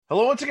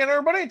Hello once again,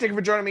 everybody. Thank you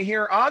for joining me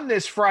here on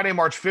this Friday,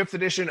 March 5th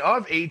edition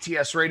of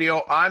ATS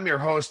Radio. I'm your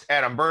host,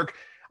 Adam Burke.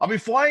 I'll be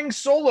flying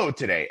solo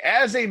today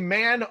as a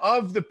man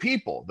of the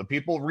people. The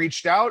people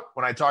reached out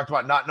when I talked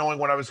about not knowing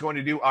what I was going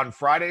to do on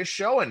Friday's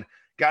show and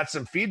got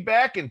some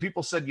feedback, and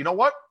people said, you know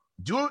what?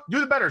 Do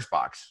the Bettor's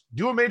Box.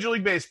 Do a Major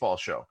League Baseball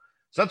show.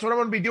 So that's what I'm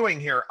going to be doing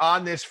here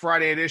on this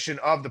Friday edition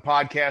of the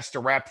podcast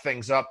to wrap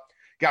things up.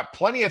 Got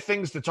plenty of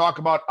things to talk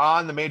about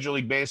on the Major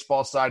League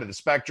Baseball side of the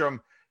spectrum.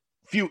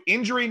 Few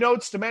injury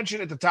notes to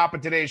mention at the top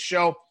of today's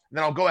show. And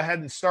then I'll go ahead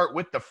and start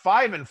with the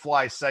Five and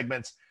Fly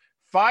segments.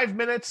 5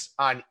 minutes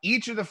on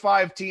each of the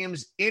 5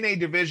 teams in a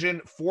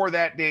division for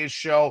that day's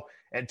show.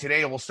 And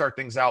today we'll start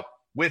things out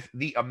with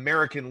the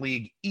American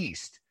League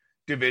East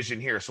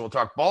division here. So we'll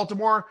talk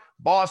Baltimore,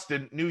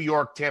 Boston, New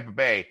York, Tampa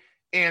Bay,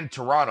 and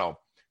Toronto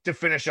to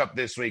finish up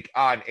this week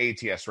on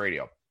ATS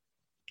Radio.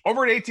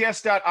 Over at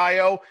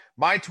ATS.io,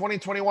 my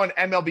 2021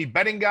 MLB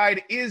betting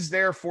guide is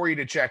there for you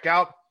to check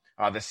out.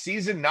 The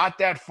season not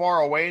that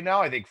far away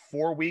now. I think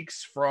 4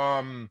 weeks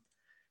from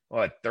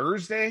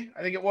Thursday.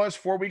 I think it was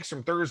 4 weeks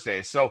from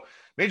Thursday. So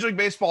Major League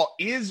Baseball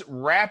is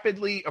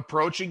rapidly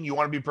approaching. You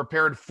want to be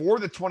prepared for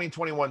the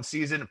 2021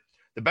 season.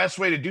 The best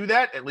way to do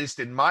that, at least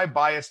in my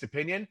biased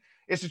opinion,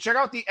 is to check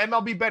out the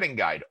MLB betting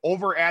guide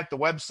over at the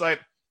website.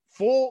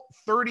 Full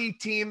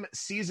 30-team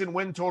season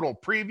win total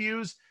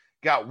previews.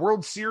 Got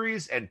World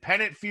Series and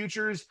pennant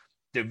futures,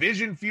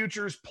 division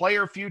futures,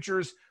 player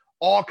futures,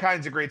 all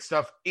kinds of great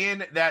stuff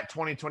in that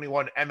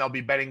 2021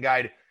 MLB betting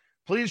guide.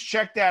 Please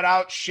check that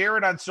out. Share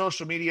it on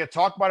social media.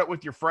 Talk about it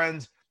with your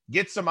friends.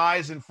 Get some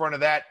eyes in front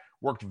of that.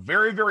 Worked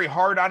very, very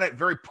hard on it.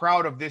 Very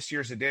proud of this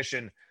year's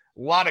edition. A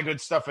lot of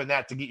good stuff in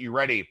that to get you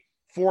ready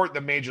for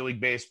the Major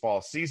League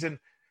Baseball season.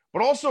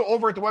 But also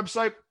over at the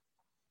website,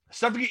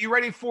 stuff to get you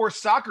ready for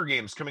soccer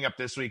games coming up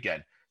this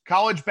weekend.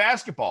 College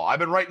basketball. I've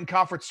been writing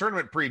conference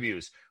tournament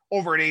previews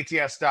over at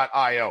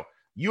ATS.io.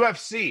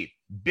 UFC.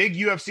 Big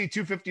UFC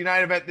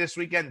 259 event this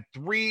weekend.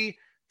 3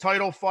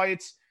 title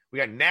fights. We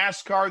got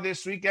NASCAR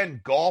this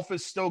weekend. Golf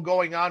is still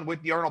going on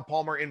with the Arnold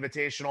Palmer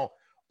Invitational.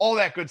 All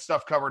that good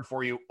stuff covered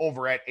for you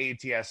over at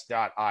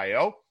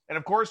ATS.io. And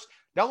of course,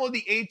 download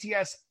the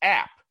ATS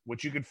app,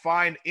 which you can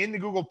find in the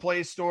Google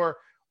Play Store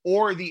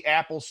or the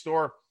Apple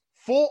Store.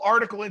 Full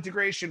article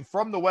integration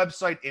from the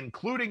website,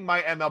 including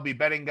my MLB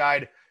betting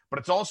guide. But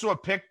it's also a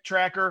pick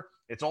tracker.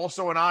 It's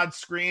also an odds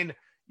screen.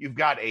 You've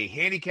got a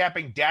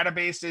handicapping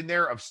database in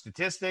there of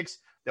statistics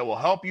that will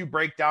help you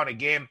break down a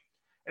game.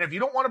 And if you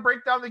don't want to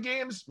break down the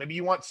games, maybe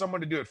you want someone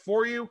to do it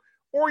for you,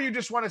 or you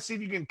just want to see if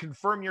you can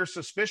confirm your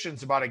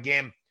suspicions about a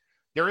game,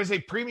 there is a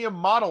premium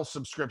model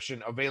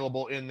subscription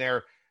available in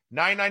there.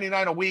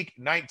 $9.99 a week,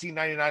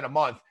 $19.99 a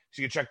month.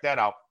 So you can check that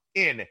out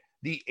in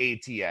the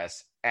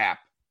ATS app.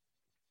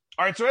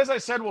 All right, so as I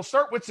said, we'll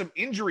start with some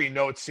injury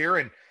notes here.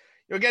 And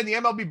again, the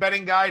MLB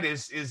betting guide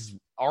is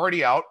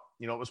already out.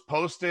 It was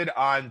posted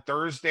on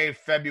Thursday,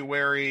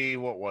 February,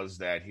 what was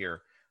that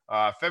here?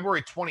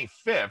 February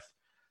 25th.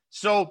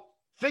 So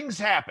things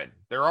happen.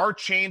 There are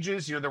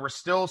changes. There were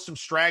still some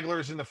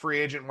stragglers in the free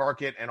agent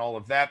market and all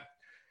of that.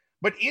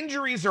 But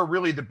injuries are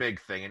really the big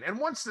thing. And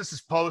once this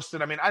is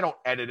posted, I don't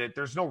edit it.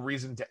 There's no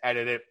reason to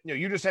edit it.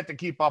 You just have to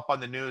keep up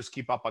on the news,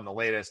 keep up on the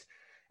latest.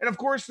 And of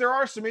course, there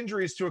are some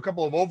injuries to a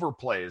couple of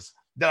overplays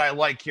that I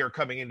like here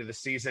coming into the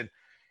season.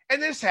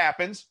 And this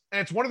happens,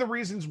 and it's one of the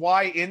reasons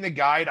why in the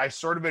guide I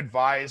sort of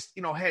advised,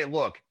 hey,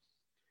 look,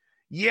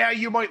 yeah,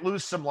 you might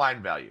lose some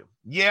line value.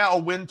 Yeah, a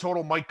win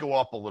total might go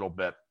up a little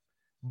bit.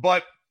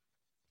 But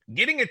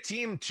getting a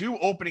team to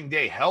opening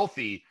day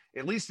healthy,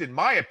 at least in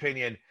my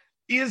opinion,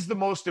 is the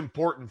most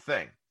important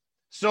thing.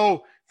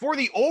 So for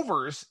the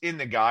overs in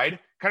the guide,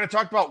 kind of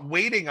talked about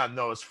waiting on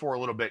those for a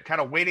little bit, kind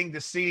of waiting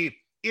to see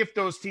if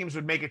those teams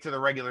would make it to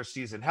the regular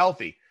season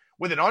healthy.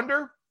 With an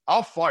under,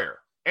 I'll fire.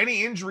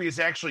 Any injury is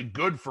actually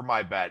good for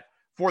my bet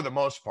for the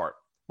most part.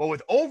 But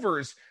with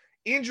overs,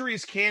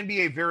 injuries can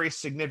be a very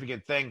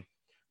significant thing.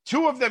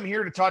 2 of them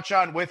here to touch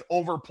on with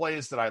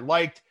overplays that I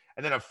liked,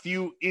 and then a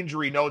few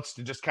injury notes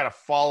to just kind of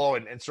follow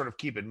and sort of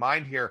keep in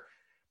mind here.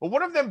 But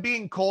one of them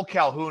being Cole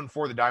Calhoun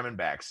for the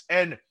Diamondbacks.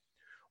 And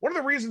one of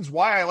the reasons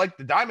why I like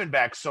the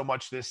Diamondbacks so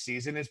much this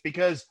season is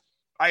because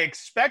I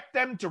expect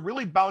them to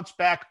really bounce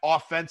back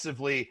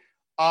offensively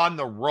on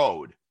the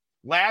road.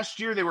 Last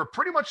year, they were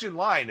pretty much in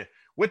line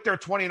with their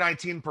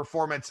 2019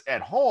 performance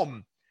at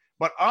home,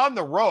 but on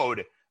the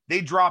road,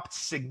 they dropped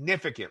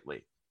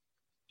significantly.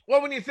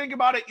 Well, when you think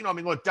about it,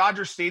 look,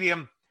 Dodger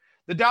Stadium,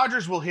 the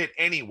Dodgers will hit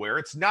anywhere.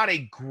 It's not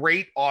a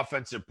great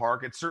offensive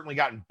park. It's certainly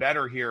gotten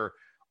better here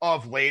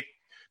of late.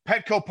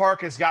 Petco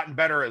Park has gotten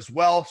better as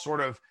well,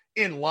 sort of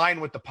in line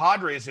with the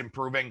Padres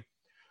improving.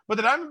 But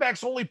the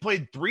Diamondbacks only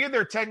played 3 of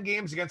their 10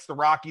 games against the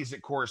Rockies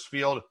at Coors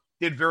Field,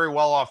 did very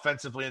well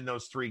offensively in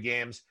those 3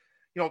 games.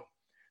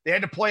 They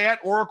had to play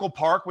at Oracle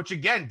Park, which,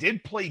 again,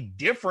 did play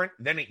different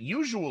than it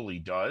usually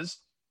does,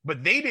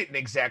 but they didn't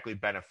exactly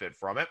benefit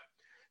from it.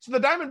 So the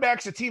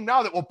Diamondbacks, a team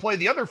now that will play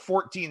the other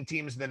 14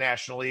 teams in the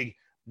National League,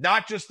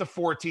 not just the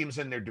 4 teams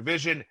in their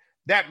division.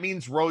 That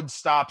means road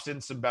stops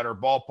in some better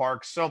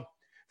ballparks. So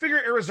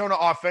figure Arizona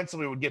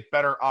offensively would get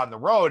better on the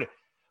road.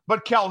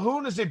 But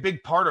Calhoun is a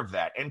big part of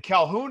that. And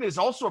Calhoun is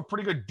also a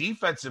pretty good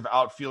defensive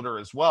outfielder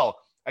as well.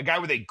 A guy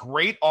with a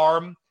great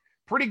arm,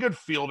 pretty good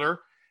fielder,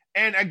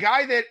 and a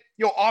guy that,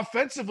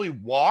 offensively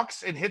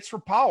walks and hits for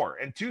power,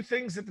 and two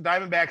things that the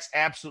Diamondbacks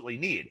absolutely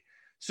need.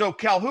 So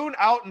Calhoun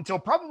out until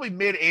probably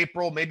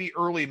mid-April, maybe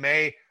early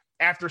May,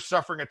 after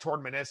suffering a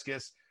torn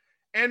meniscus.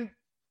 And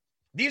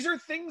these are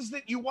things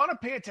that you want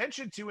to pay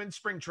attention to in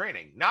spring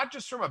training, not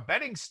just from a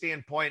betting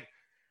standpoint,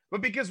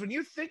 but because when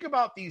you think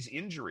about these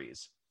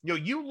injuries,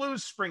 you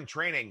lose spring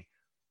training,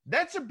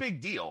 that's a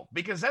big deal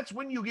because that's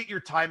when you get your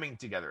timing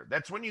together.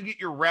 That's when you get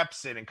your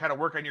reps in and kind of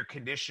work on your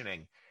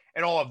conditioning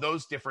and all of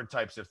those different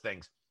types of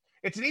things.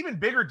 It's an even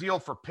bigger deal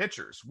for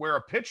pitchers, where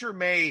a pitcher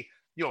may,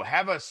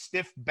 have a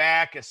stiff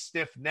back, a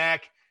stiff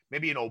neck,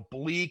 maybe an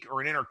oblique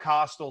or an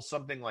intercostal,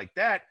 something like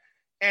that.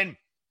 And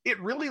it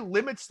really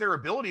limits their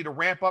ability to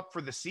ramp up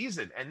for the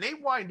season. And they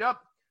wind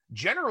up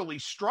generally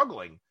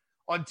struggling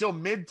until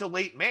mid to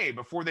late May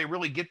before they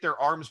really get their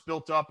arms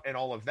built up and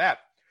all of that.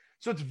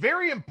 So it's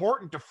very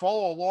important to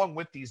follow along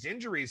with these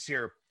injuries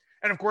here.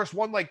 And of course,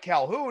 one like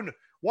Calhoun,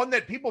 one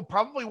that people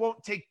probably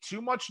won't take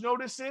too much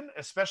notice in,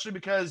 especially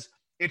because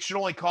it should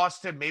only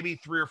cost him maybe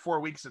 3 or 4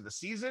 weeks of the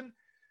season.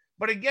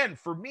 But again,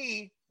 for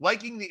me,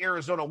 liking the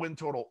Arizona win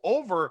total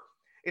over,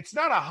 it's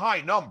not a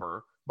high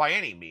number by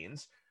any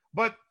means,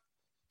 but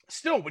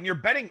still, when you're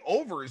betting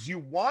overs, you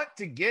want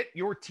to get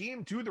your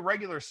team to the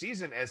regular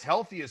season as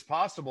healthy as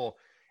possible.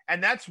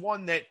 And that's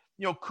one that,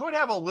 could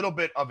have a little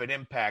bit of an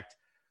impact.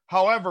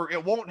 However,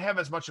 it won't have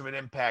as much of an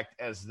impact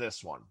as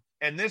this one.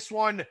 And this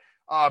one,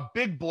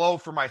 big blow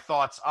for my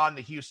thoughts on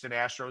the Houston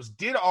Astros.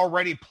 Did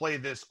already play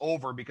this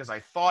over because I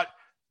thought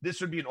this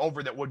would be an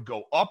over that would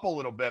go up a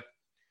little bit.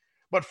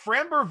 But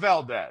Framber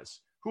Valdez,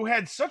 who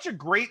had such a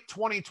great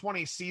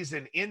 2020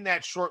 season in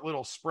that short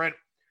little sprint,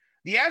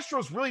 the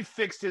Astros really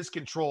fixed his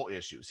control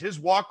issues. His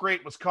walk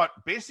rate was cut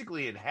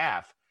basically in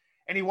half,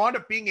 and he wound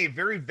up being a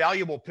very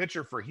valuable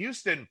pitcher for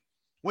Houston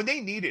when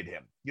they needed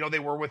him. They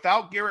were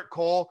without Garrett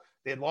Cole.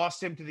 They had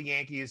lost him to the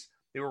Yankees.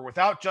 They were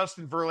without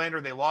Justin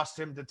Verlander. They lost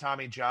him to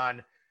Tommy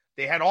John.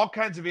 They had all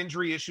kinds of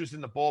injury issues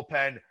in the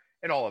bullpen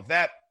and all of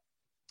that.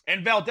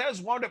 And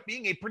Valdez wound up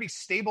being a pretty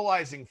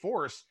stabilizing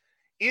force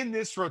in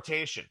this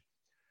rotation.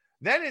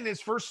 Then in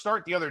his first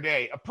start the other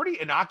day, a pretty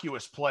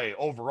innocuous play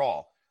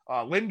overall.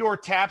 Lindor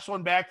taps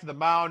one back to the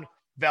mound.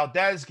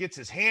 Valdez gets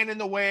his hand in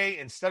the way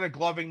instead of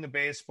gloving the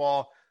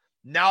baseball.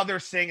 Now they're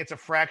saying it's a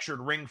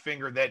fractured ring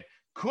finger that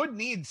could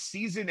need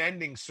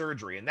season-ending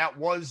surgery. And that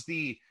was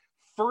the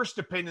first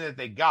opinion that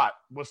they got,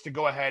 was to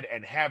go ahead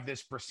and have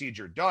this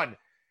procedure done.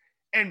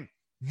 And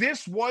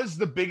this was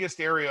the biggest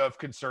area of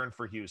concern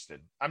for Houston.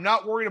 I'm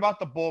not worried about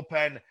the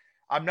bullpen.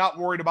 I'm not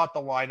worried about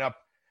the lineup.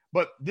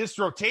 But this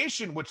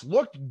rotation, which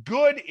looked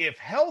good if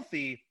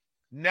healthy,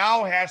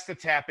 now has to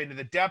tap into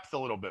the depth a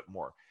little bit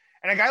more.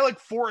 And a guy like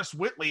Forrest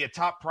Whitley, a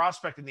top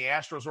prospect in the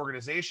Astros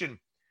organization,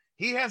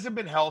 he hasn't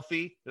been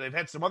healthy. They've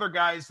had some other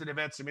guys that have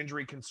had some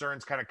injury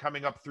concerns kind of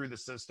coming up through the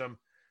system.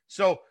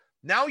 So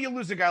now you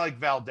lose a guy like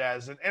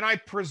Valdez, and I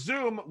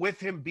presume with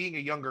him being a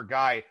younger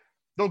guy,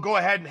 they'll go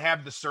ahead and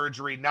have the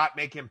surgery, not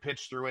make him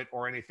pitch through it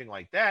or anything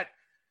like that.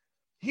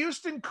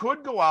 Houston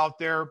could go out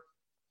there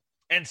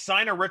and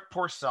sign a Rick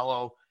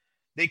Porcello.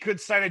 They could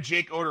sign a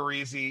Jake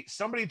Odorizzi,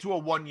 somebody to a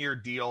one-year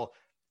deal.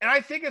 And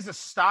I think as a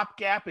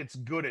stopgap, it's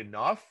good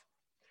enough.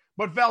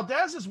 But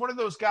Valdez is one of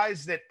those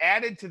guys that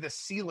added to the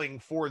ceiling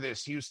for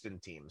this Houston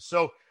team.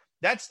 So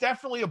that's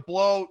definitely a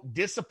blow.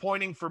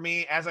 Disappointing for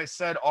me. As I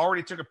said,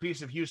 already took a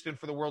piece of Houston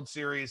for the World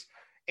Series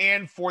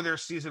and for their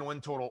season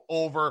win total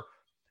over,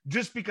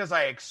 just because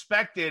I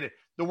expected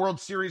the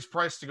World Series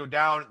price to go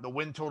down, the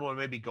win total to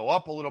maybe go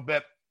up a little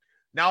bit.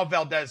 Now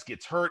Valdez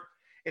gets hurt.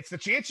 It's the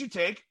chance you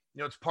take.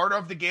 It's part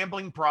of the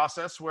gambling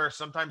process where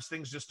sometimes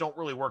things just don't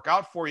really work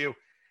out for you.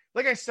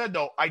 Like I said,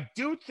 though, I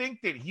do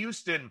think that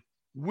Houston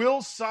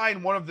will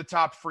sign one of the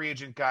top free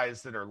agent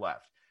guys that are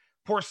left.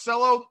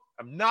 Porcello,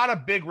 I'm not a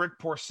big Rick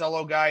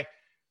Porcello guy,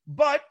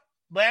 but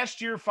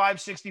last year,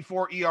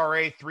 5.64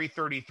 ERA,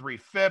 3.33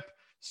 FIP.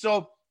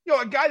 So,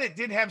 a guy that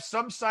did have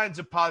some signs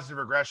of positive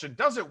regression,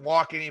 doesn't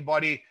walk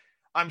anybody.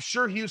 I'm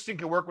sure Houston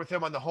can work with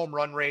him on the home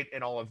run rate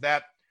and all of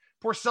that.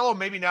 Porcello,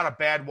 maybe not a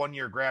bad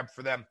one-year grab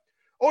for them.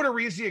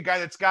 Odorizzi, a guy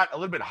that's got a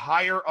little bit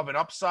higher of an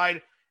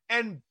upside.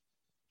 And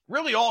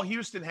really all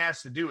Houston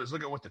has to do is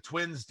look at what the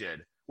Twins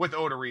did with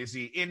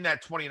Odorizzi in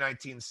that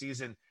 2019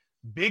 season.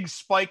 Big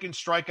spike in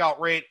strikeout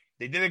rate.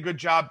 They did a good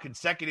job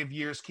consecutive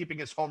years keeping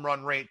his home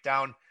run rate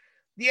down.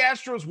 The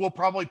Astros will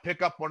probably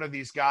pick up one of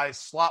these guys,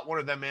 slot one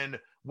of them in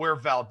where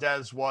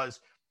Valdez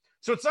was.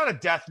 So it's not a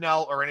death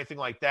knell or anything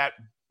like that,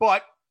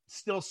 but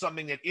still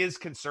something that is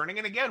concerning.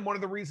 And again, one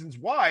of the reasons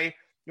why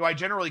I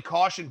generally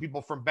caution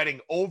people from betting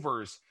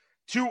overs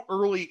too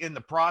early in the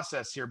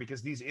process here,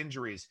 because these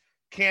injuries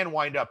can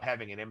wind up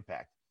having an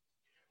impact.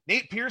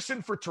 Nate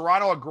Pearson for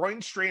Toronto, a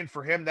groin strain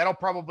for him. That'll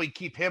probably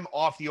keep him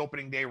off the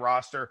opening day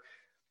roster.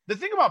 The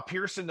thing about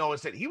Pearson, though,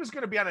 is that he was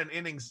going to be on an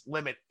innings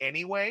limit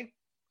anyway.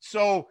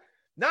 So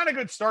not a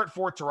good start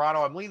for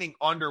Toronto. I'm leaning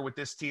under with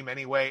this team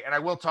anyway, and I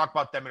will talk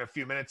about them in a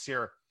few minutes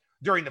here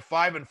during the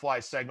 5 and Fly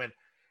segment.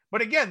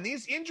 But again,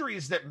 these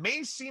injuries that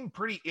may seem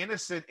pretty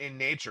innocent in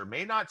nature,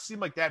 may not seem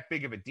like that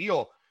big of a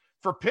deal.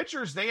 For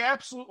pitchers, they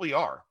absolutely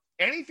are.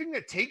 Anything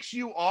that takes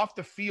you off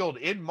the field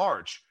in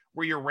March,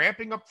 where you're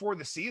ramping up for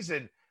the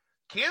season,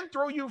 can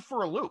throw you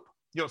for a loop.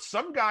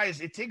 Some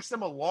guys, it takes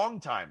them a long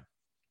time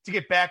to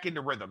get back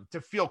into rhythm, to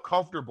feel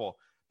comfortable.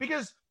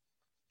 Because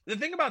the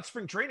thing about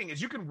spring training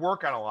is you can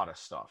work on a lot of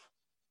stuff.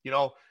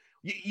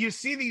 You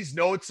see these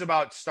notes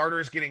about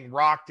starters getting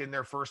rocked in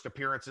their first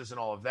appearances and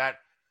all of that.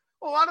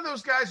 Well, a lot of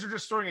those guys are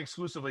just throwing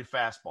exclusively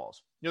fastballs.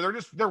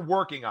 They're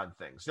working on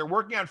things. They're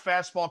working on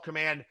fastball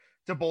command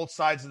to both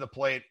sides of the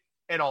plate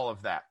and all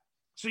of that.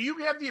 So you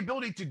have the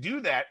ability to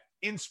do that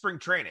in spring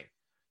training.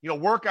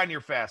 Work on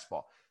your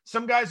fastball.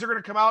 Some guys are going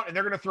to come out and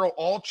they're going to throw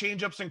all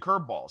changeups and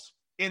curveballs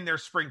in their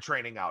spring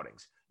training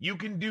outings. You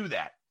can do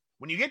that.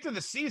 When you get to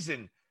the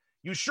season,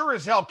 you sure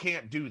as hell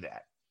can't do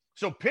that.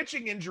 So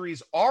pitching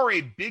injuries are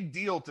a big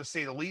deal, to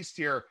say the least,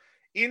 here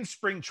in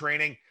spring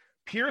training.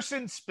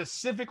 Pearson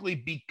specifically,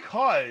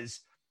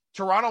 because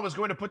Toronto was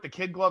going to put the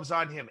kid gloves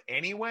on him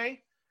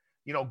anyway.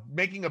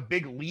 Making a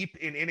big leap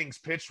in innings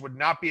pitched would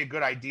not be a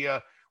good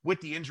idea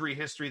with the injury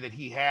history that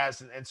he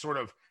has and sort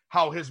of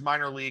how his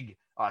minor league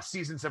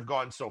seasons have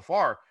gone so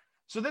far.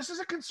 So this is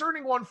a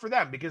concerning one for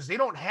them because they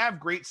don't have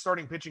great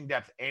starting pitching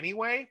depth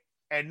anyway.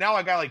 And now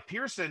a guy like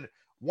Pearson,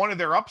 one of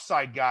their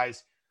upside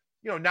guys,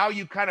 now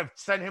you kind of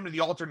send him to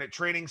the alternate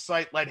training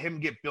site, let him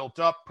get built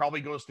up,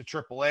 probably goes to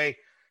AAA.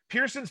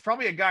 Pearson's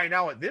probably a guy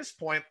now at this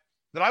point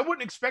that I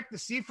wouldn't expect to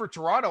see for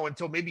Toronto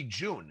until maybe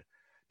June,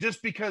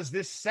 just because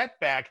this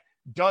setback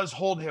does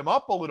hold him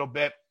up a little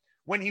bit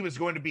when he was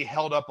going to be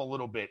held up a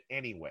little bit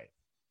anyway.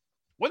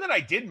 One that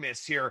I did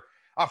miss here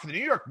for the New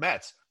York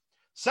Mets,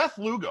 Seth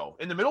Lugo,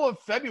 in the middle of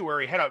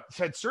February,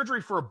 had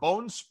surgery for a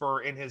bone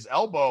spur in his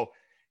elbow.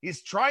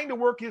 He's trying to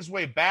work his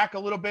way back a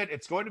little bit.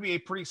 It's going to be a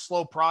pretty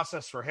slow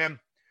process for him.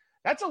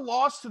 That's a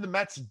loss to the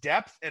Mets'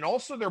 depth and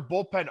also their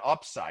bullpen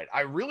upside.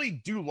 I really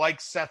do like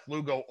Seth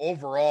Lugo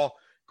overall.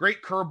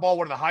 Great curveball,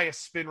 one of the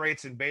highest spin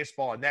rates in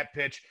baseball on that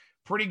pitch.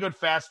 Pretty good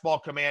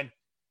fastball command.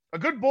 A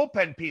good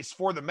bullpen piece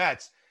for the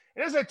Mets.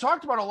 And as I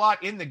talked about a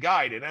lot in the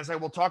guide, and as I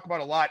will talk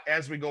about a lot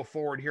as we go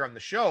forward here on the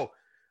show,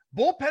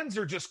 bullpens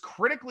are just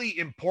critically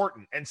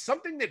important and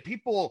something that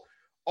people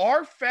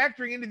are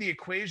factoring into the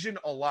equation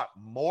a lot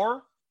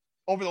more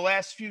over the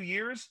last few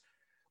years,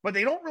 but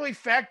they don't really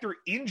factor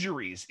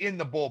injuries in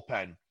the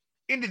bullpen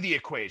into the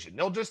equation.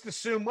 They'll just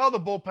assume, well, the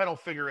bullpen will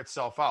figure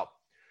itself out.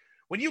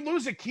 When you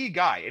lose a key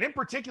guy, and in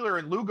particular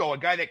in Lugo, a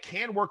guy that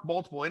can work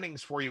multiple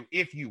innings for you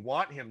if you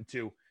want him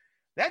to,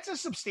 that's a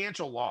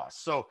substantial loss.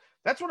 So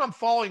that's what I'm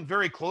following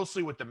very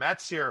closely with the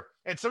Mets here,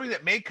 and something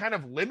that may kind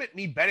of limit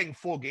me betting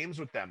full games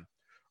with them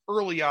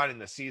early on in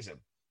the season.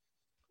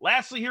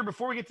 Lastly here,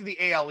 before we get to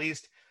the AL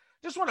East,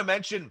 just want to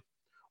mention,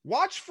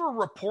 watch for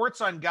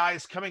reports on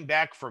guys coming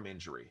back from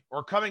injury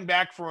or coming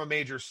back from a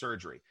major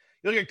surgery.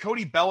 You look at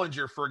Cody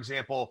Bellinger, for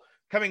example,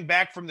 coming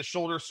back from the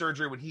shoulder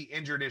surgery when he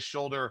injured his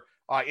shoulder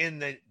in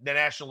the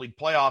National League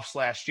playoffs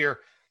last year.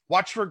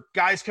 Watch for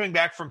guys coming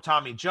back from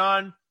Tommy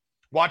John.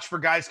 Watch for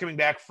guys coming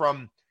back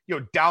from,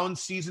 down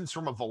seasons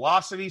from a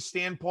velocity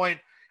standpoint.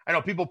 I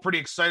know people pretty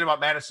excited about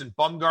Madison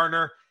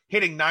Bumgarner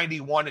hitting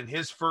 91 in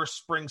his first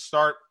spring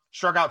start,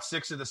 struck out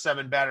 6 of the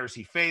 7 batters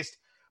he faced.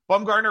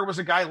 Bumgarner was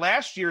a guy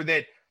last year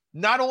that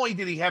not only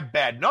did he have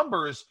bad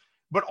numbers,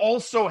 but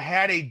also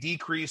had a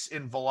decrease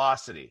in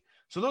velocity.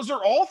 So those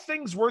are all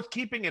things worth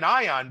keeping an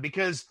eye on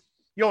because,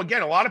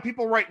 again, a lot of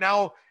people right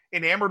now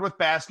enamored with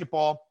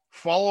basketball,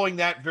 following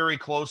that very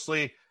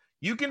closely.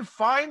 You can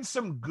find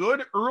some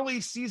good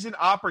early season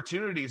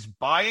opportunities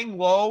buying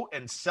low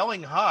and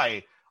selling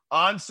high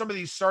on some of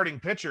these starting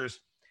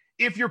pitchers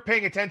if you're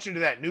paying attention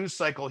to that news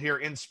cycle here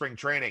in spring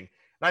training.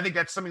 And I think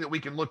that's something that we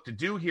can look to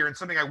do here and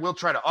something I will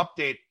try to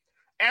update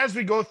as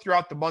we go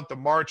throughout the month of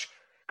March.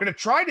 Going to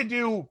try to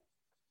do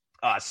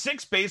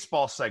 6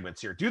 baseball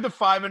segments here. Do the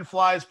 5 and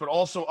Flies, but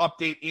also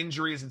update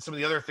injuries and some of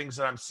the other things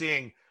that I'm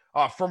seeing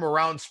from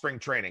around spring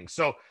training.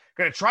 So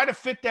going to try to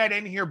fit that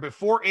in here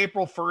before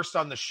April 1st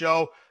on the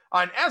show.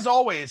 And as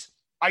always,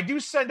 I do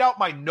send out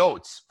my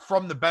notes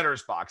from the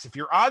Bettor's Box. If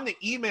you're on the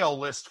email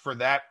list for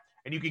that,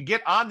 and you can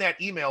get on that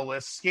email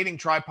list,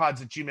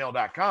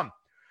 skatingtripods@gmail.com,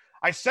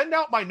 I send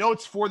out my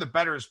notes for the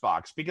Bettor's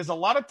Box because a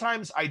lot of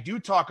times I do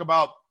talk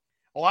about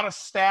a lot of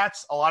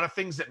stats, a lot of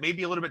things that may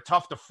be a little bit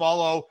tough to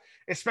follow,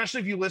 especially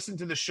if you listen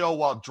to the show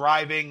while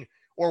driving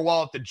or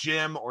while at the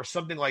gym or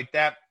something like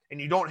that,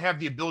 and you don't have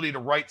the ability to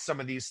write some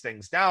of these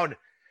things down.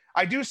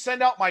 I do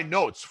send out my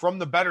notes from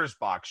the Bettor's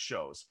Box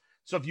shows.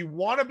 So if you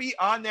want to be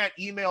on that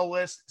email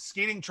list,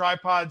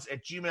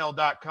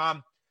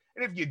 skatingtripods@gmail.com.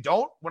 And if you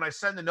don't, when I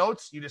send the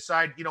notes, you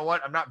decide, you know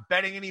what, I'm not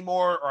betting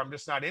anymore or I'm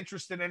just not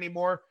interested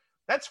anymore.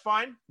 That's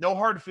fine. No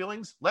hard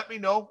feelings. Let me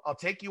know. I'll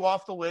take you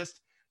off the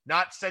list,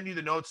 not send you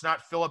the notes,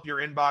 not fill up your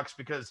inbox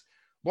because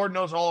Lord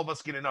knows all of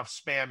us get enough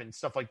spam and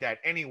stuff like that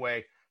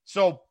anyway.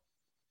 So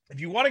if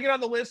you want to get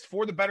on the list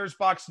for the Bettor's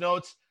Box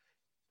notes,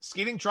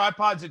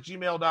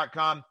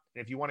 skatingtripods@gmail.com.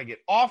 And if you want to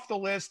get off the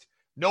list,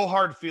 no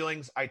hard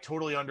feelings. I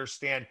totally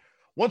understand.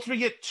 Once we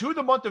get to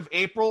the month of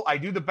April, I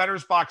do the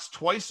Bettor's Box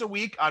twice a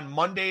week on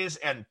Mondays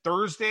and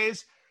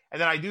Thursdays.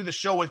 And then I do the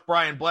show with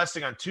Brian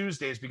Blessing on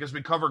Tuesdays because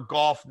we cover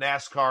golf,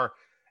 NASCAR,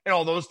 and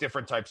all those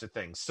different types of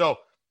things. So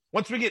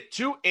once we get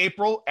to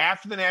April,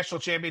 after the national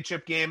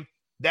championship game,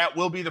 that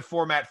will be the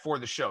format for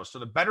the show. So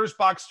the Bettor's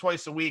Box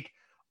twice a week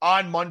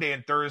on Monday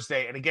and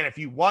Thursday. And again, if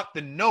you want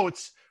the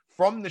notes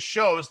from the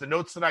shows, the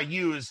notes that I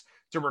use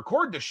to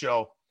record the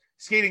show,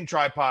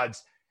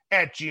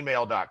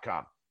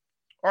 skatingtripods@gmail.com.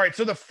 All right,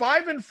 so the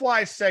 5 and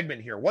Fly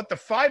segment here. What the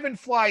 5 and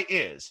Fly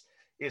is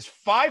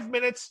 5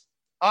 minutes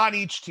on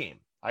each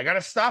team. I got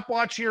a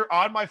stopwatch here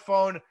on my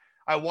phone.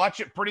 I watch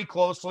it pretty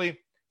closely.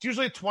 It's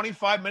usually a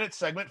 25-minute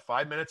segment,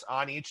 5 minutes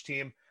on each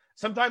team.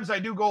 Sometimes I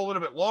do go a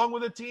little bit long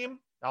with a team.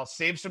 I'll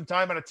save some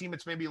time on a team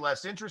that's maybe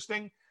less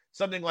interesting,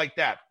 something like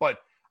that. But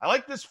I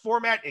like this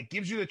format. It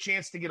gives you the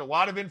chance to get a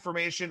lot of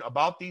information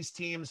about these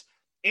teams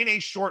in a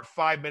short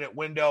 5-minute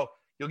window.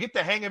 You'll get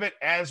the hang of it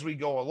as we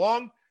go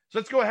along. So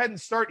let's go ahead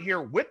and start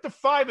here with the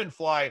 5 and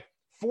Fly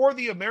for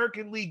the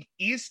American League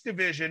East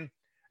Division.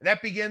 And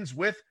that begins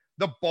with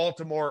the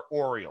Baltimore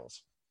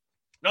Orioles.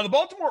 Now, the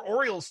Baltimore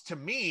Orioles, to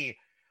me,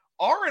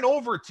 are an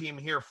over team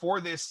here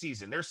for this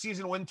season. Their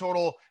season win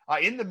total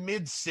in the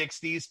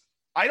mid-60s.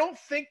 I don't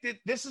think that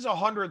this is a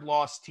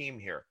 100-loss team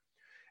here.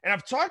 And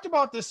I've talked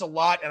about this a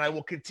lot, and I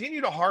will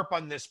continue to harp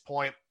on this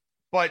point,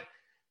 but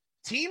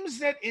teams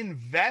that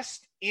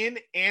invest in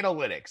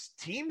analytics,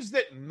 teams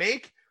that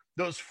make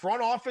those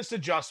front office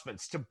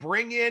adjustments to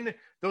bring in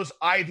those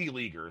Ivy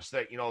Leaguers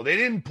that, they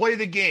didn't play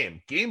the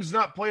game. Game's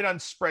not played on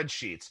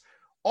spreadsheets,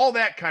 all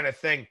that kind of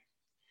thing.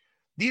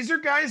 These are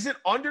guys that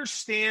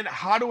understand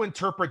how to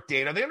interpret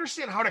data. They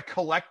understand how to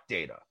collect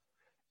data.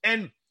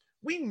 And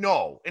we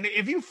know, and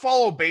if you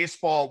follow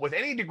baseball with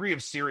any degree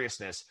of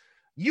seriousness,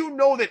 you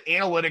know that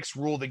analytics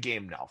rule the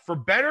game now. For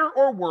better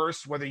or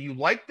worse, whether you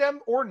like them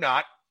or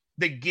not,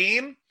 the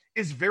game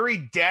is very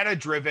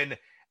data-driven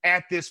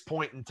at this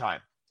point in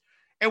time.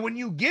 And when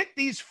you get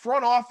these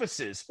front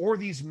offices or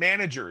these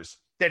managers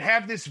that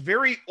have this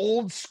very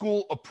old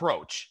school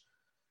approach,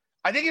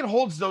 I think it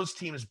holds those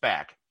teams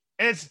back.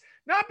 And it's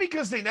not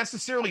because they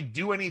necessarily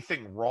do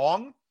anything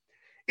wrong.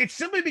 It's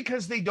simply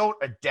because they don't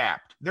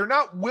adapt. They're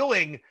not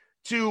willing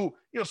to,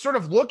 sort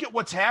of look at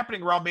what's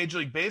happening around Major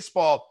League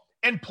Baseball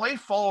and play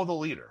follow the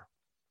leader.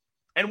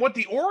 And what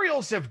the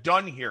Orioles have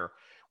done here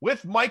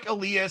with Mike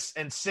Elias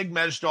and Sig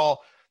Mejdal,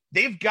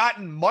 they've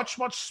gotten much,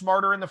 much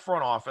smarter in the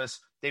front office.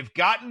 They've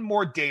gotten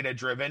more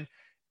data-driven.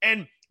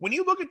 And when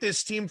you look at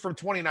this team from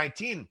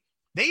 2019,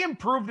 they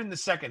improved in the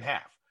second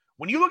half.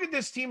 When you look at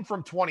this team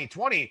from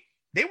 2020,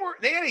 they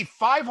had a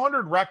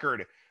 500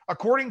 record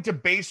according to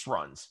base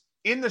runs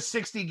in the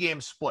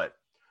 60-game split.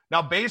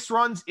 Now, base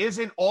runs is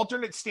an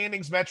alternate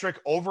standings metric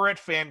over at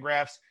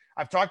Fangraphs.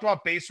 I've talked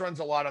about base runs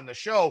a lot on the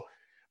show,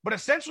 but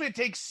essentially it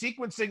takes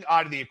sequencing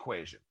out of the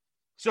equation.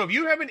 So if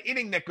you have an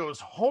inning that goes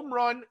home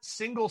run,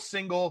 single,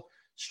 single,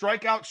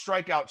 strikeout,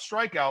 strikeout,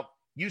 strikeout,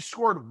 you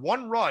scored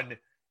 1 run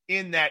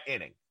in that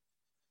inning.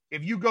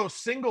 If you go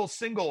single,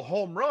 single,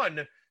 home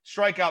run,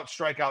 strikeout,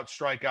 strikeout,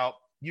 strikeout,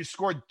 you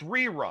scored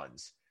 3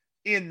 runs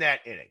in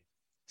that inning.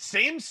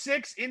 Same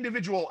 6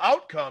 individual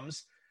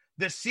outcomes,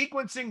 the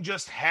sequencing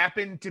just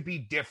happened to be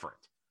different.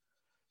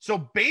 So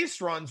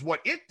base runs,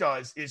 what it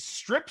does is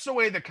strips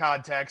away the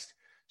context,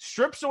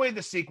 strips away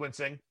the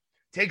sequencing,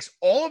 takes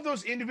all of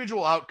those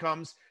individual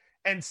outcomes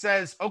and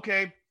says,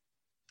 okay,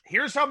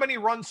 here's how many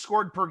runs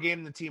scored per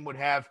game the team would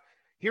have.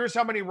 Here's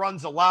how many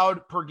runs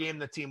allowed per game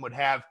the team would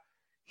have.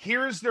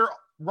 Here's their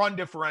run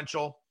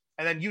differential,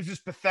 and then uses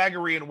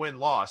Pythagorean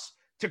win-loss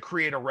to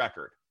create a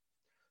record.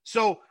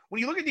 So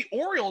when you look at the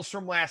Orioles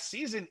from last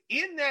season,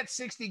 in that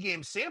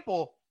 60-game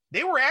sample,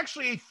 they were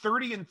actually a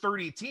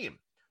 30-30 team.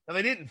 Now,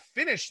 they didn't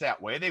finish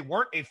that way. They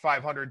weren't a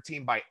 500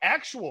 team by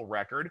actual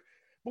record.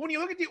 But when you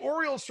look at the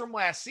Orioles from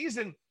last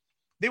season,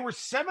 they were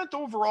 7th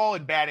overall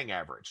in batting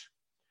average,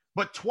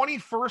 but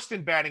 21st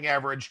in batting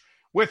average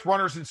with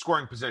runners in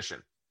scoring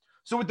position.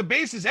 So with the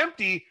bases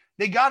empty,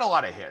 they got a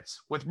lot of hits.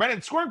 With men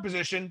in scoring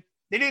position,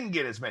 they didn't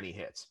get as many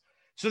hits.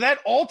 So that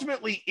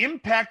ultimately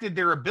impacted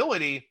their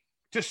ability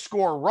to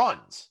score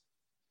runs.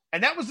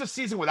 And that was the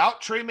season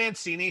without Trey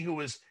Mancini, who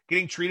was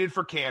getting treated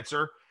for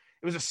cancer.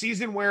 It was a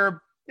season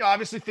where,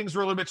 obviously things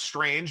were a little bit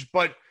strange,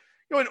 but,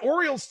 an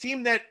Orioles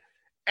team that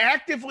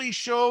actively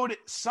showed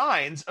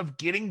signs of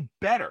getting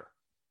better.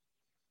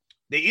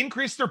 They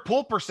increased their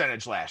pull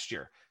percentage last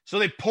year, so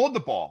they pulled the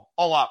ball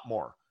a lot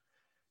more.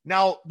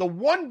 Now, the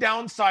one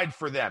downside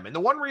for them, and the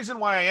one reason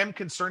why I am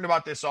concerned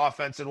about this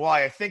offense and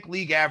why I think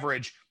league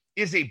average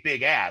is a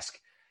big ask,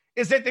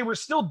 is that they were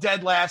still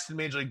dead last in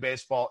Major League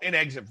Baseball in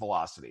exit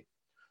velocity.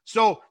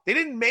 So they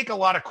didn't make a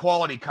lot of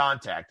quality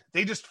contact.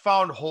 They just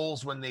found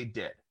holes when they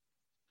did.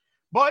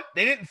 But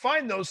they didn't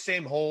find those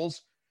same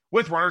holes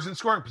with runners in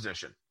scoring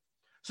position.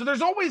 So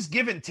there's always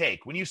give and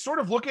take. When you sort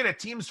of look at a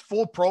team's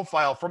full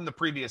profile from the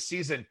previous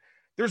season,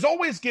 there's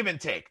always give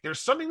and take. There's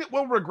something that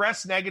will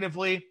regress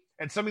negatively,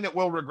 and something that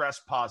will regress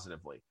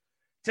positively.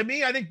 To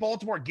me, I think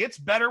Baltimore gets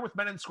better with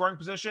men in scoring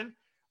position,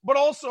 but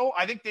also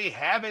I think they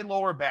have a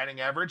lower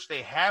batting average.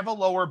 They have a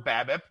lower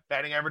BABIP,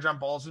 batting average on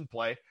balls in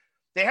play.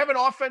 They have an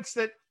offense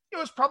that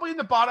is probably in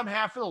the bottom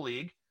half of the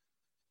league,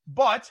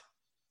 but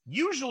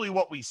usually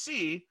what we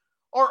see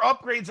are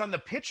upgrades on the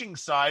pitching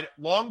side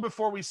long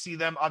before we see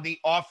them on the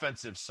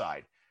offensive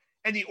side.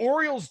 And the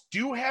Orioles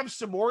do have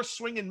some more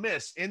swing and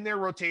miss in their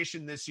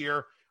rotation this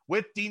year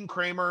with Dean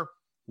Kramer,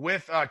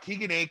 with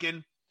Keegan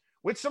Aiken,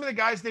 with some of the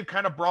guys they've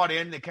kind of brought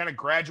in. They kind of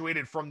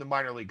graduated from the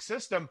minor league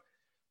system.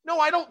 No,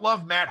 I don't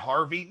love Matt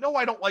Harvey. No,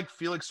 I don't like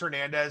Felix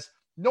Hernandez.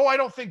 No, I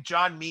don't think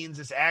John Means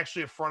is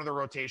actually a front of the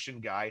rotation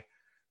guy.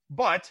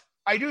 But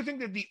I do think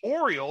that the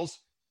Orioles,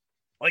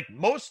 like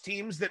most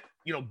teams that,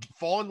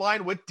 fall in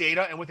line with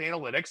data and with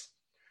analytics,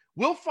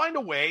 will find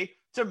a way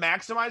to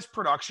maximize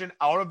production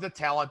out of the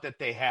talent that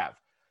they have.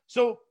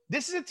 So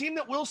this is a team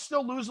that will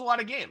still lose a lot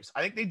of games.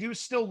 I think they do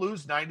still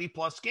lose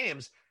 90-plus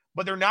games,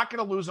 but they're not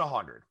going to lose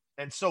 100.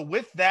 And so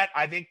with that,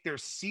 I think their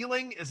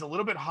ceiling is a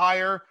little bit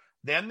higher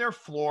than their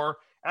floor.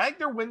 And I think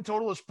their win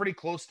total is pretty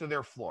close to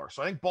their floor.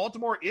 So I think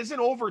Baltimore is an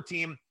over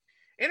team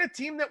and a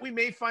team that we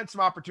may find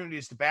some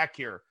opportunities to back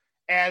here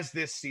as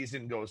this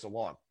season goes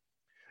along.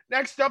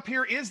 Next up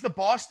here is the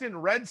Boston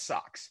Red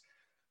Sox.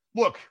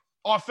 Look,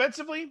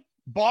 offensively,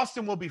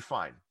 Boston will be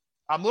fine.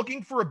 I'm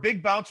looking for a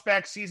big bounce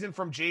back season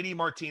from JD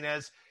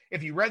Martinez.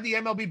 If you read the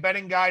MLB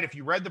betting guide, if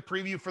you read the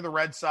preview for the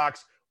Red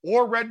Sox,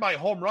 or read my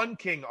Home Run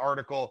King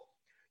article,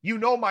 you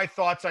know my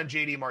thoughts on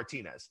JD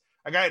Martinez.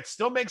 A guy that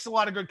still makes a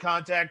lot of good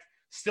contact,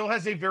 still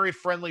has a very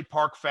friendly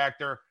park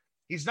factor.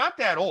 He's not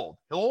that old.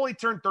 He'll only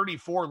turn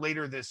 34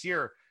 later this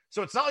year.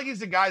 So it's not like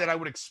he's a guy that I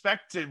would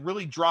expect to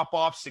really drop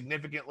off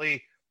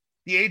significantly.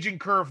 The aging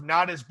curve,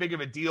 not as big of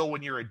a deal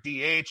when you're a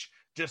DH.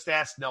 Just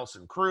ask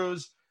Nelson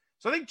Cruz.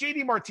 So I think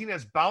JD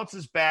Martinez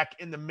bounces back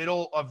in the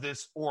middle of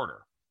this order.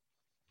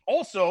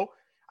 Also,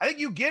 I think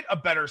you get a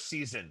better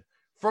season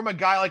from a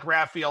guy like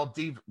Rafael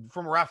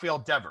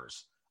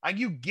Devers. I think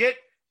you get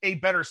a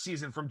better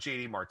season from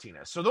JD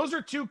Martinez. So those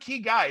are two key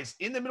guys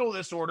in the middle of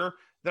this order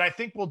that I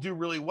think will do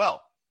really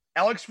well.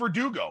 Alex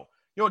Verdugo,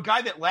 a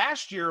guy that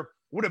last year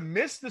would have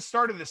missed the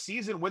start of the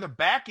season with a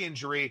back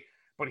injury,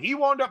 but he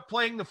wound up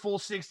playing the full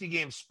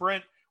 60-game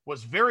sprint,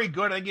 was very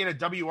good. I think he had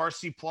a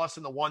WRC plus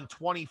in the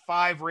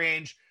 125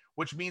 range,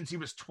 which means he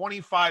was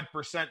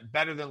 25%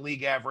 better than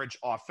league average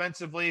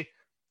offensively.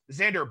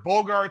 Xander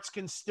Bogaerts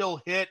can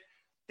still hit.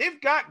 They've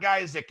got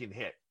guys that can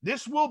hit.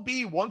 This will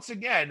be, once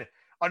again,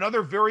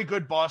 another very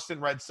good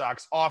Boston Red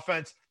Sox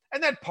offense.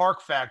 And that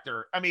park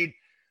factor. I mean,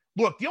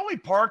 look, the only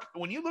park,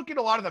 when you look at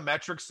a lot of the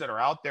metrics that are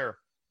out there,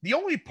 the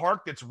only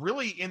park that's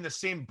really in the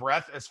same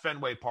breath as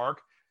Fenway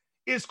Park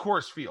is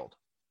Coors Field.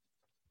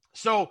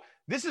 So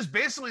this is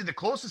basically the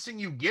closest thing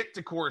you get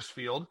to Coors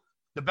Field,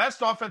 the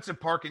best offensive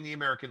park in the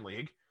American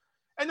League,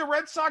 and the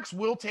Red Sox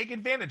will take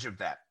advantage of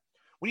that.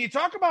 When you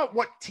talk about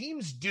what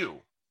teams do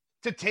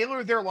to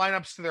tailor their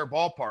lineups to their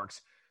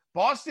ballparks,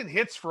 Boston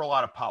hits for a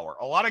lot of power.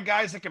 A lot of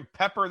guys that can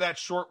pepper that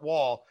short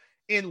wall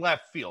in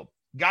left field.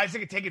 Guys that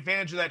can take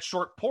advantage of that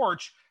short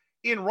porch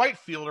in right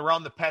field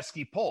around the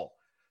pesky pole.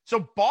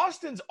 So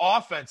Boston's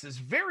offense is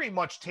very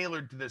much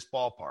tailored to this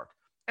ballpark.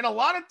 And a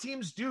lot of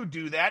teams do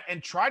that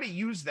and try to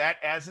use that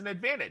as an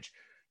advantage.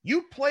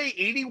 You play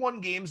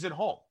 81 games at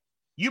home.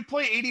 You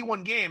play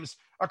 81 games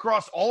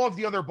across all of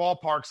the other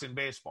ballparks in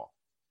baseball.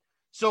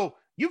 So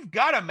you've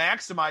got to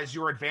maximize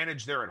your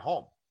advantage there at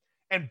home.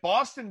 And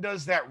Boston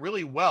does that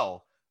really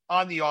well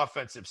on the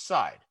offensive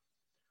side.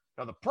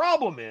 Now, the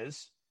problem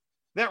is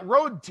that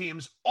road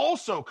teams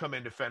also come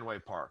into Fenway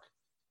Park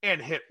and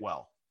hit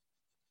well.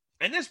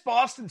 And this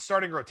Boston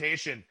starting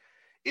rotation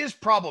is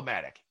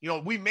problematic.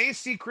 We may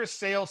see Chris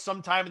Sale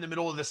sometime in the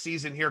middle of the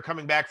season here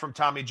coming back from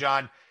Tommy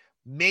John,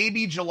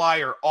 maybe July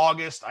or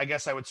August, I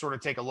guess I would sort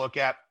of take a look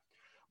at.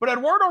 But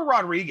Eduardo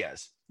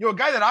Rodriguez, a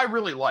guy that I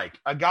really like,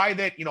 a guy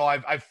that,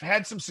 I've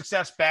had some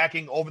success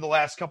backing over the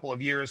last couple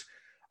of years,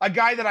 a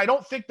guy that I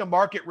don't think the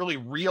market really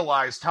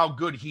realized how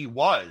good he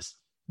was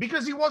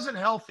because he wasn't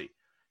healthy.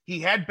 He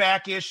had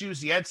back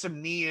issues. He had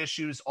some knee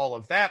issues, all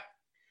of that.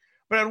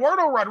 But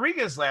Eduardo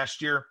Rodriguez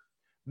last year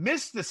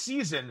missed the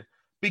season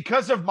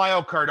because of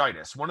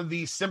myocarditis, one of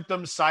the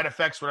symptoms, side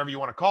effects, whatever you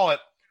want to call it,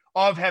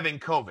 of having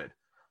COVID.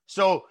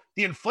 So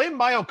the inflamed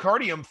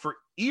myocardium for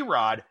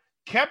Erod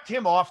kept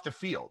him off the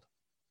field.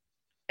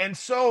 And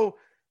so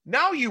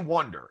now you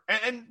wonder,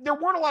 and there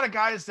weren't a lot of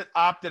guys that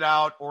opted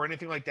out or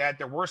anything like that.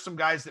 There were some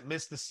guys that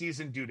missed the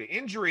season due to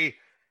injury,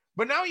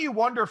 but now you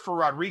wonder for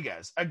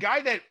Rodriguez, a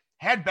guy that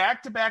had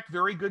back-to-back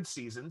very good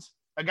seasons,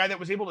 a guy that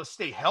was able to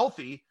stay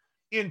healthy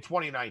in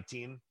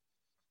 2019.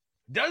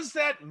 Does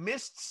that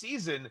missed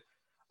season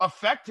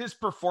affect his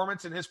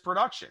performance and his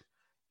production?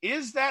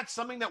 Is that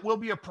something that will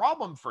be a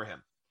problem for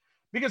him?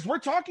 Because we're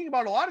talking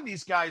about a lot of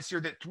these guys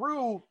here that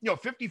threw,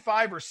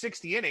 55 or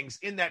 60 innings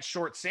in that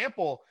short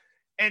sample,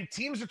 and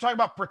teams are talking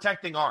about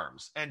protecting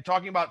arms and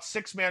talking about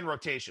six-man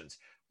rotations.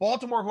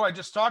 Baltimore, who I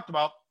just talked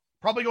about,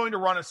 probably going to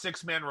run a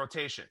six-man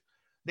rotation.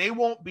 They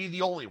won't be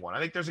the only one. I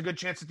think there's a good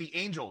chance that the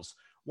Angels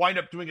wind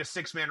up doing a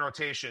 6-man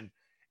rotation,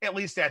 at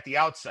least at the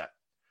outset.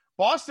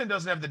 Boston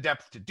doesn't have the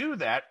depth to do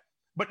that,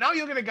 but now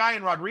you look at a guy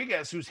in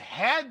Rodriguez who's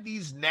had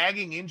these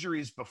nagging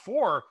injuries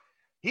before.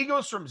 He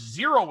goes from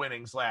 0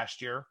 innings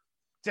last year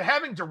to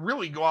having to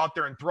really go out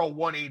there and throw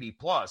 180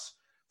 plus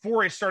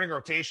for a starting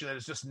rotation that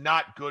is just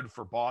not good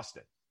for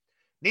Boston.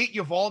 Nate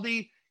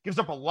Eovaldi gives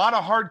up a lot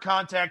of hard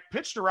contact,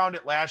 pitched around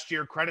it last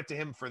year, credit to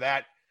him for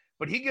that,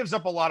 but he gives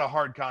up a lot of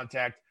hard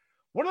contact.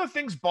 One of the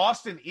things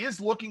Boston is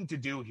looking to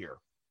do here,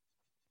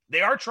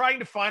 they are trying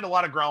to find a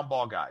lot of ground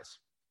ball guys.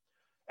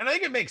 And I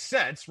think it makes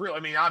sense, really. I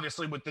mean,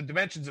 obviously, with the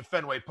dimensions of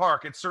Fenway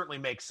Park, it certainly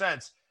makes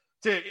sense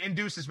to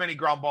induce as many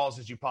ground balls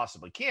as you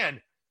possibly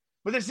can.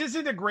 But this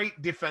isn't a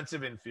great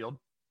defensive infield.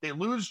 They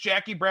lose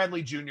Jackie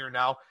Bradley Jr.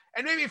 now,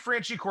 and maybe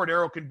Franchi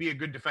Cordero can be a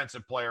good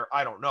defensive player.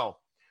 I don't know.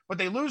 But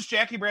they lose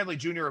Jackie Bradley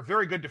Jr., a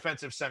very good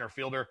defensive center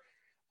fielder.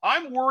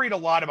 I'm worried a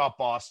lot about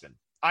Boston.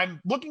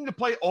 I'm looking to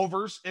play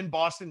overs in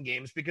Boston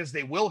games because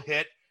they will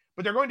hit,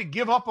 but they're going to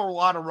give up a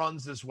lot of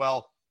runs as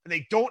well. And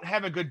they don't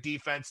have a good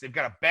defense. They've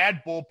got a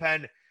bad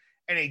bullpen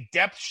and a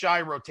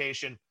depth-shy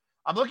rotation.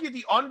 I'm looking at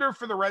the under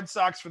for the Red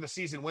Sox for the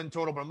season win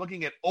total, but I'm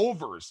looking at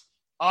overs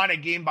on a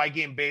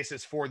game-by-game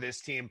basis for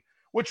this team,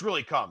 which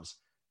really comes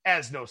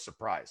as no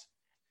surprise.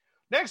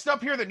 Next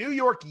up here, the New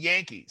York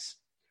Yankees.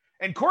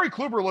 And Corey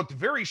Kluber looked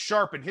very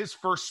sharp in his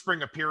first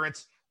spring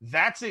appearance.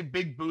 That's a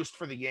big boost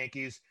for the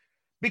Yankees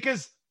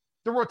because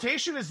the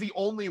rotation is the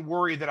only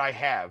worry that I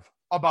have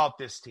about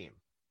this team.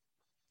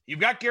 You've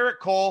got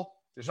Garrett Cole.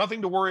 There's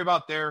nothing to worry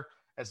about there.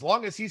 As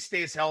long as he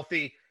stays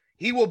healthy,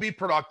 he will be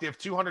productive.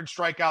 200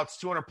 strikeouts,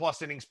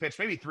 200-plus innings pitched,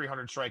 maybe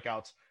 300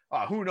 strikeouts.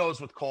 Who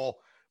knows with Cole.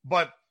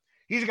 But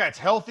he's a guy that's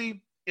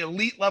healthy,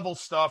 elite-level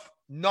stuff.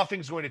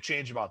 Nothing's going to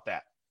change about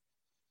that.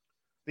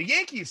 The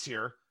Yankees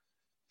here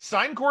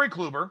sign Corey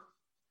Kluber,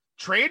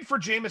 trade for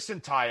Jameson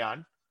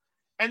Taillon,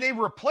 and they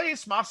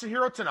replace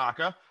Masahiro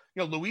Tanaka.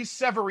 Luis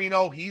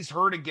Severino, he's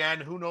hurt again.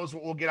 Who knows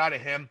what we'll get out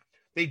of him.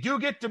 They do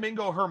get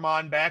Domingo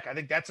Germán back. I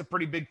think that's a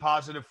pretty big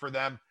positive for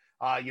them.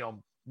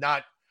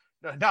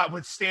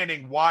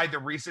 Notwithstanding why the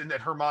reason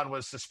that Germán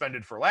was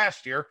suspended for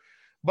last year.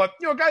 But,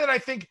 a guy that I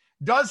think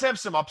does have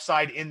some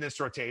upside in this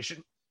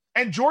rotation.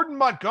 And Jordan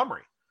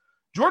Montgomery.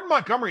 Jordan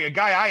Montgomery, a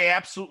guy I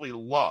absolutely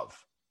love.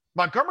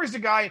 Montgomery's a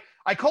guy,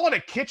 I call it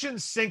a kitchen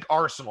sink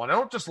arsenal. And I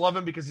don't just love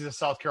him because he's a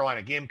South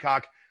Carolina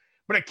Gamecock,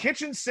 but a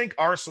kitchen sink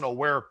arsenal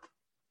where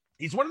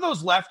he's one of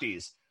those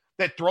lefties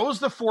that throws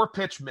the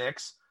 4-pitch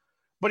mix,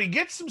 but he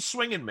gets some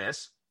swing and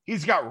miss.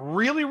 He's got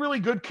really, really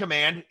good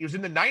command. He was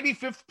in the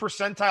 95th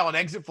percentile in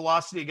exit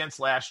velocity against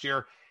last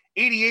year,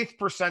 88th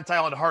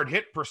percentile in hard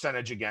hit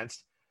percentage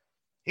against.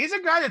 He's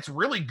a guy that's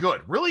really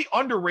good, really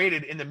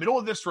underrated in the middle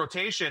of this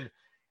rotation,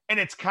 and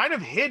it's kind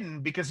of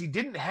hidden because he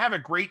didn't have a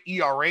great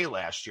ERA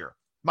last year.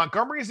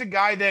 Montgomery is a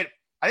guy that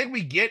I think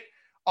we get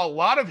a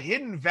lot of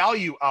hidden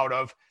value out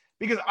of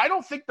because I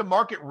don't think the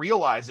market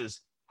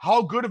realizes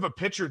how good of a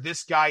pitcher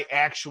this guy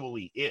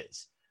actually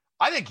is.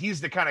 I think he's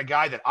the kind of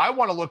guy that I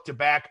want to look to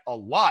back a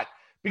lot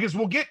because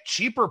we'll get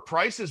cheaper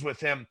prices with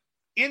him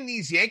in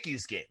these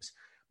Yankees games.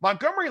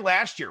 Montgomery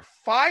last year,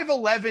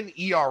 5.11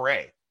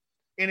 ERA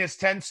in his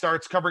 10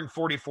 starts covering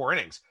 44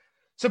 innings.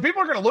 So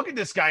people are going to look at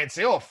this guy and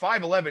say,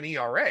 5.11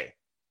 ERA.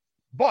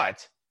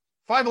 But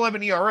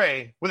 5.11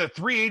 ERA with a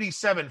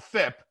 387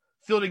 FIP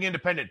fielding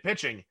independent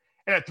pitching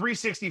and a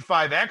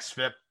 365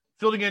 xFIP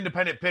fielding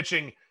independent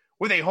pitching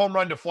with a home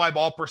run to fly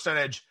ball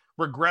percentage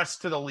regressed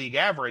to the league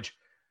average.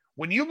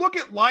 When you look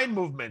at line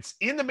movements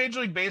in the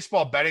Major League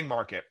Baseball betting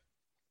market,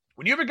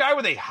 when you have a guy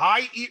with a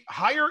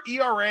higher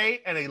ERA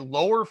and a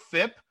lower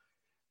FIP,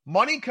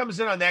 money comes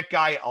in on that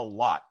guy a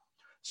lot.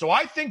 So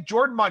I think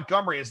Jordan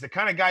Montgomery is the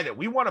kind of guy that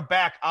we want to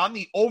back on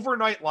the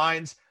overnight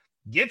lines,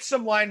 get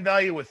some line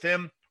value with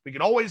him. We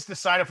can always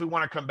decide if we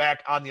want to come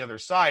back on the other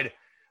side.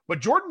 But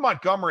Jordan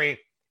Montgomery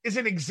is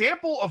an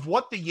example of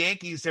what the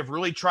Yankees have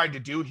really tried to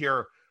do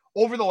here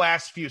over the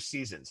last few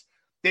seasons.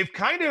 They've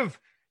kind of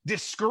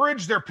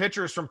discouraged their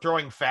pitchers from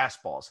throwing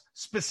fastballs,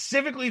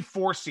 specifically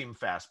four-seam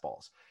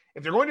fastballs.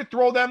 If they're going to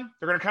throw them,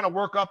 they're going to kind of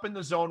work up in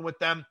the zone with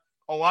them.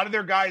 A lot of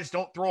their guys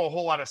don't throw a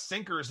whole lot of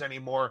sinkers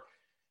anymore.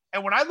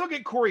 And when I look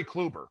at Corey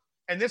Kluber,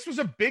 and this was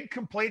a big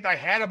complaint I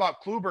had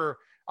about Kluber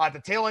at the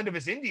tail end of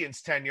his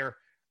Indians tenure,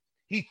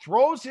 he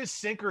throws his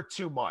sinker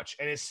too much,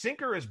 and his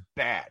sinker is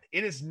bad.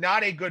 It is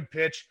not a good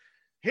pitch.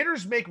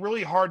 Hitters make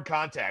really hard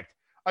contact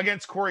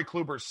against Corey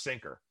Kluber's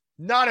sinker.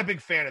 Not a big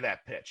fan of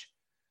that pitch.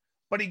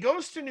 But he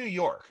goes to New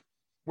York,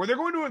 where they're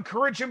going to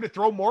encourage him to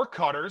throw more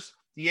cutters.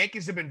 The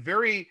Yankees have been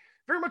very,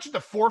 very much at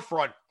the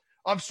forefront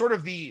of sort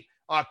of the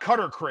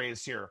cutter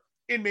craze here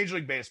in Major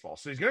League Baseball.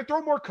 So he's going to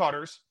throw more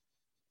cutters.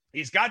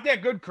 He's got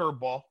that good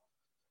curveball.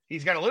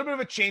 He's got a little bit of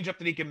a changeup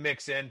that he can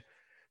mix in.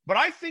 But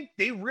I think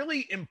they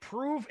really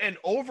improve and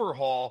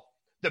overhaul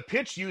the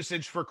pitch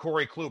usage for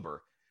Corey Kluber.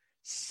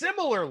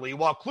 Similarly,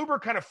 while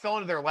Kluber kind of fell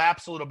into their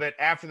laps a little bit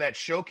after that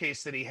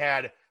showcase that he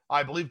had,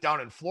 I believe,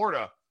 down in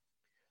Florida,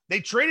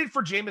 they traded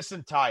for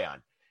Jameson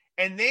Taillon,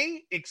 and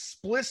they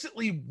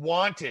explicitly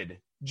wanted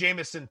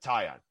Jameson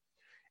Taillon.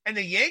 And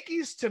the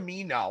Yankees, to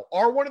me now,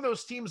 are one of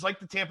those teams like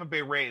the Tampa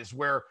Bay Rays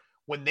where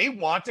when they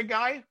want a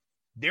guy,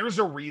 there's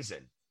a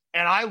reason.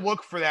 And I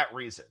look for that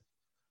reason.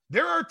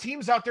 There are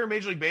teams out there in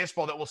Major League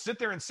Baseball that will sit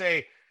there and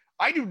say,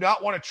 I do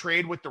not want to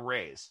trade with the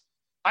Rays.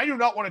 I do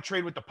not want to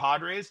trade with the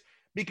Padres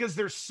because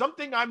there's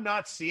something I'm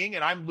not seeing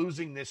and I'm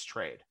losing this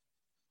trade.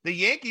 The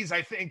Yankees,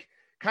 I think,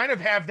 kind of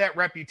have that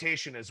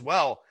reputation as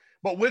well.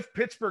 But with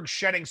Pittsburgh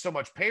shedding so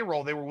much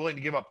payroll, they were willing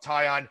to give up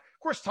Taillon. Of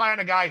course, Taillon,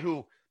 a guy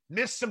who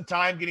missed some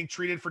time getting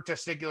treated for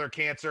testicular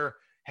cancer,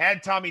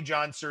 had Tommy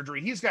John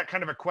surgery. He's got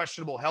kind of a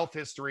questionable health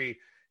history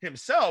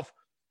himself.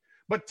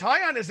 But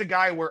Taillon is a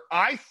guy where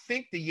I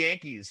think the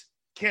Yankees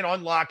can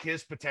unlock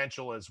his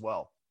potential as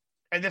well.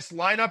 And this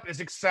lineup is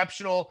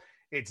exceptional.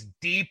 It's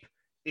deep.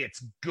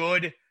 It's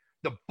good.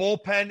 The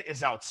bullpen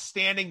is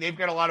outstanding. They've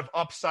got a lot of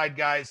upside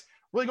guys,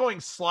 really going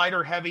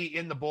slider heavy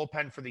in the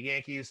bullpen for the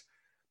Yankees.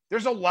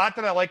 There's a lot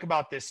that I like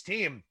about this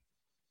team.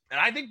 And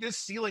I think this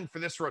ceiling for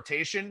this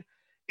rotation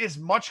is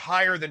much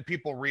higher than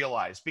people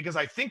realize because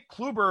I think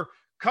Kluber,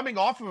 coming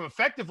off of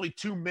effectively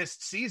 2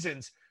 missed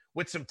seasons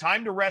with some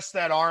time to rest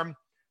that arm,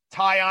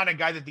 Taillon, a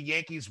guy that the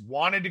Yankees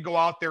wanted to go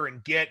out there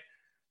and get.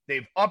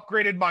 They've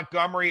upgraded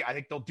Montgomery. I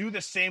think they'll do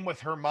the same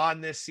with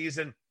Herman this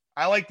season.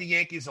 I like the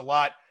Yankees a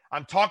lot.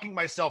 I'm talking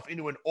myself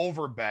into an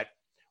over bet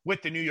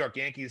with the New York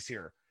Yankees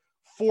here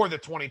for the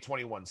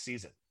 2021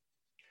 season.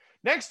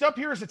 Next up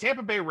here is the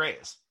Tampa Bay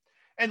Rays.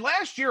 And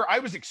last year, I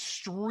was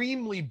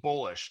extremely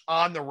bullish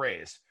on the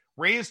Rays.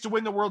 Rays to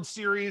win the World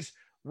Series,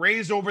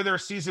 Rays over their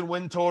season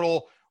win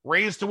total,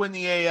 Rays to win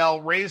the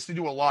AL, Rays to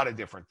do a lot of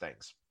different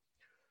things.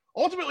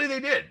 Ultimately, they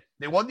did.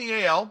 They won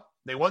the AL.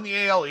 They won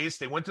the AL East.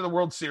 They went to the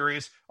World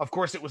Series. Of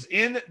course, it was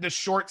in the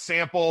short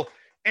sample.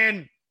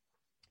 And,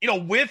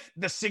 with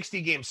the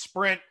 60-game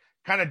sprint,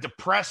 kind of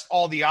depressed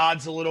all the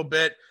odds a little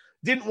bit.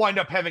 Didn't wind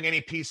up having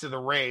any piece of the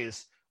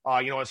Rays,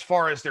 as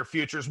far as their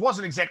futures.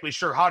 Wasn't exactly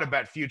sure how to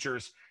bet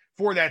futures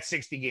for that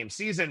 60-game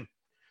season.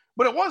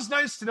 But it was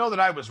nice to know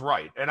that I was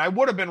right. And I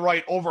would have been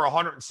right over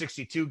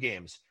 162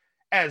 games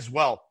as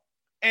well.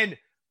 And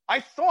I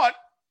thought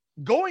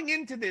going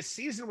into this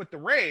season with the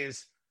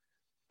Rays,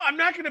 I'm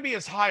not going to be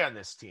as high on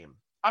this team.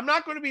 I'm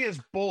not going to be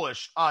as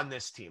bullish on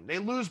this team. They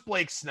lose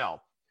Blake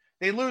Snell.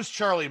 They lose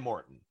Charlie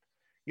Morton.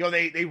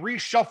 They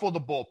reshuffle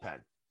the bullpen.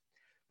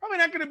 Probably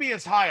not going to be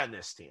as high on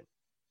this team.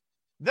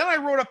 Then I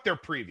wrote up their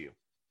preview.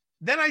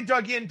 Then I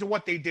dug into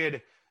what they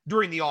did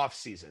during the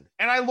offseason.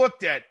 And I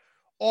looked at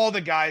all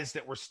the guys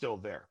that were still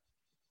there.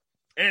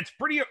 And it's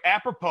pretty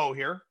apropos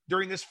here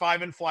during this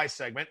 5 and fly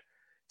segment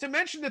to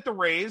mention that the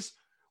Rays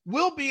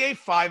will be a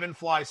 5 and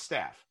fly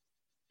staff.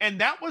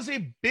 And that was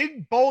a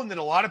big bone that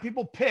a lot of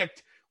people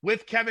picked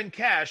with Kevin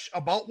Cash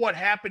about what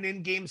happened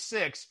in Game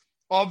 6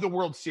 of the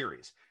World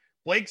Series.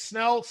 Blake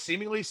Snell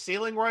seemingly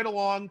sailing right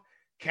along.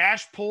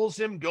 Cash pulls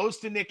him, goes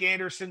to Nick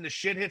Anderson. The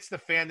shit hits the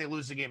fan. They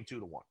lose the game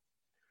 2-1.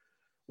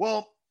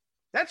 Well,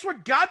 that's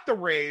what got the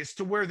Rays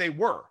to where they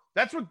were.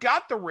 That's what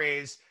got the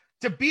Rays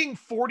to being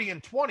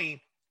 40-20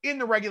 in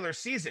the regular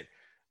season.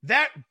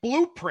 That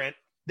blueprint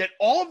that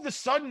all of a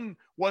sudden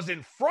was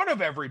in front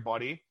of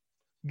everybody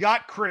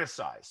got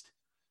criticized.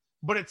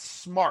 But it's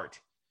smart.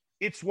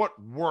 It's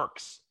what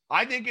works.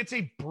 I think it's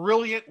a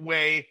brilliant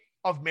way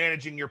of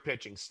managing your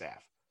pitching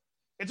staff.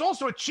 It's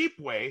also a cheap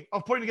way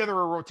of putting together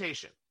a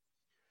rotation.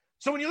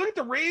 So when you look at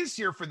the Rays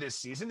here for this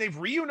season, they've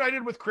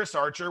reunited with Chris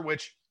Archer,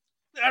 which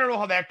I don't know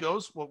how that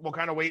goes. We'll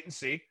kind of wait and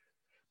see.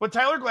 But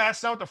Tyler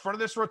Glasnow at the front of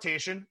this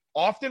rotation,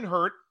 often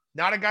hurt,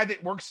 not a guy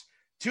that works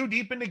too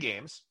deep into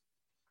games.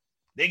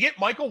 They get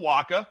Michael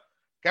Wacha,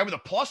 guy with a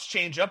plus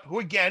changeup, who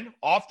again,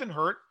 often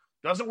hurt,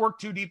 doesn't work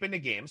too deep into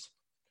games.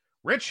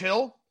 Rich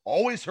Hill,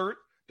 always hurt,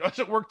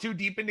 doesn't work too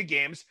deep into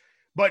games,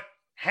 but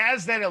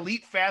has that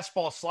elite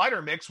fastball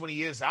slider mix when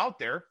he is out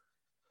there.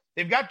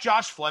 They've got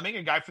Josh Fleming,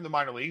 a guy from the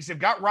minor leagues. They've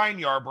got Ryan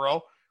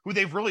Yarbrough, who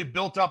they've really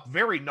built up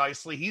very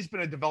nicely. He's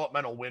been a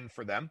developmental win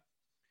for them.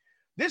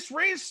 This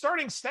Rays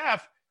starting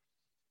staff,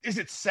 is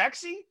it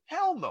sexy?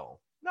 Hell no,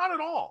 not at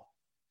all.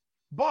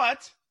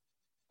 But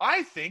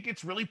I think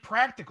it's really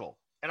practical,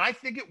 and I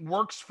think it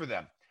works for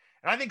them.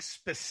 And I think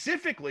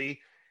specifically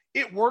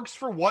it works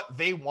for what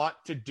they want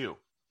to do.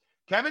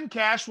 Kevin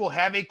Cash will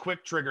have a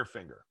quick trigger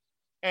finger,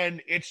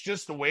 and it's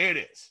just the way it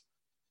is.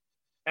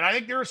 And I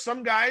think there are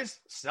some guys,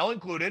 Snell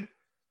included,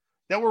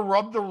 that were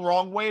rubbed the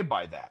wrong way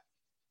by that.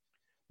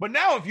 But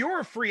now if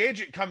you're a free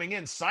agent coming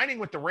in, signing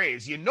with the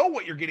Rays, you know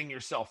what you're getting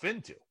yourself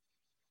into.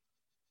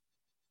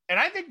 And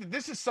I think that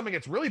this is something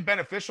that's really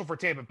beneficial for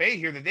Tampa Bay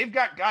here, that they've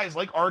got guys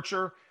like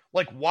Archer,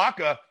 like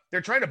Wacha. They're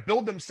trying to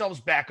build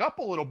themselves back up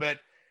a little bit,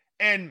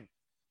 and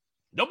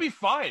they'll be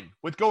fine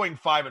with going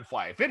 5 and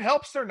fly. If it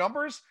helps their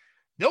numbers,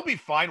 they'll be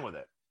fine with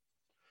it.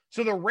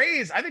 So the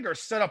Rays, I think, are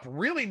set up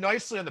really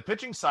nicely on the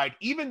pitching side,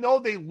 even though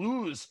they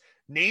lose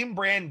name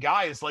brand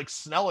guys like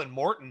Snell and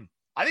Morton.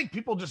 I think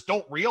people just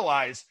don't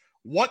realize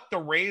what the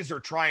Rays are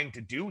trying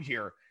to do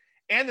here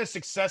and the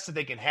success that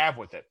they can have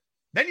with it.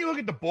 Then you look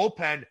at the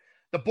bullpen.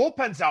 The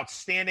bullpen's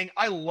outstanding.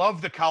 I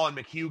love the Colin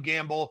McHugh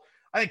gamble.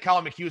 I think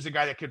Colin McHugh is a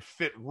guy that could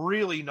fit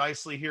really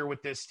nicely here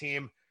with this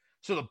team.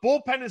 So the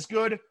bullpen is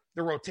good.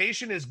 The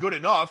rotation is good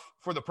enough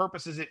for the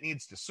purposes it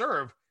needs to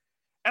serve.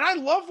 And I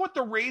love what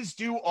the Rays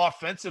do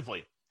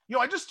offensively.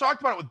 I just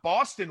talked about it with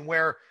Boston,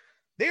 where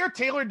they are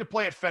tailored to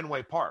play at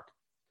Fenway Park.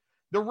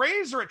 The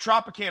Rays are at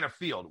Tropicana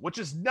Field, which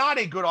is not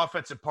a good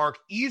offensive park,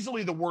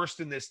 easily the worst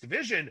in this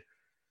division.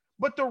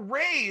 But the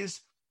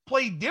Rays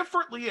play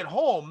differently at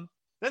home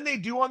than they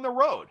do on the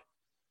road.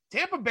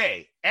 Tampa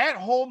Bay, at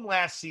home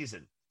last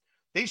season,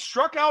 they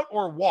struck out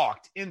or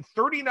walked in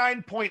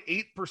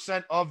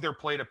 39.8% of their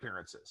plate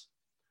appearances.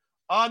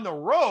 On the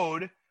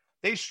road,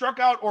 they struck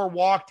out or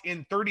walked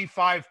in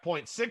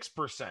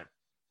 35.6%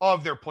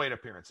 of their plate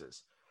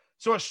appearances.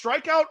 So a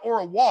strikeout or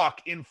a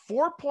walk in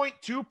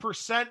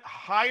 4.2%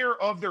 higher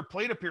of their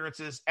plate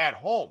appearances at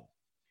home.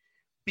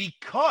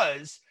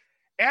 Because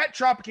at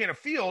Tropicana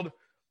Field,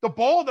 the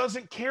ball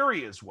doesn't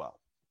carry as well.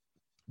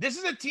 This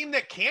is a team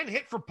that can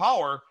hit for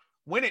power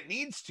when it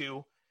needs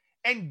to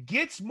and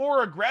gets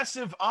more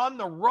aggressive on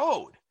the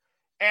road.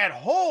 At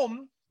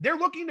home, they're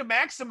looking to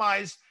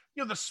maximize,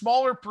 the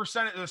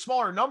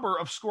smaller number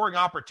of scoring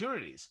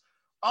opportunities.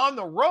 On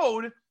the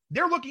road,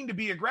 they're looking to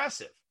be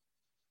aggressive.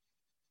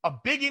 A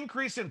big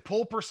increase in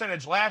pull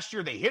percentage last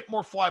year. They hit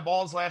more fly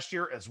balls last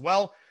year as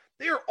well.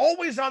 They are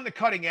always on the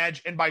cutting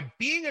edge, and by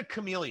being a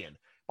chameleon,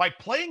 by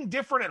playing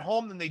different at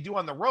home than they do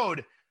on the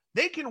road,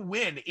 they can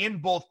win in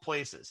both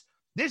places.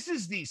 This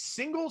is the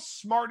single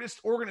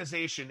smartest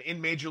organization in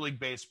Major League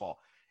Baseball.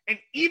 And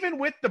even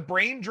with the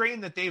brain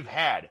drain that they've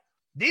had,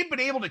 they've been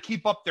able to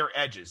keep up their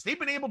edges. They've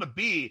been able to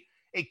be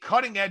a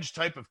cutting edge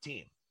type of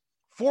team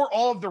for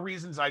all of the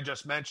reasons I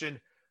just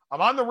mentioned.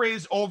 I'm on the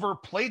Rays over,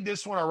 played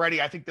this one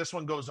already. I think this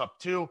one goes up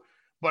too,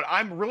 but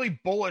I'm really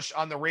bullish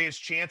on the Rays'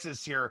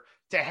 chances here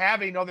to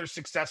have another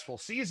successful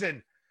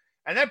season.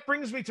 And that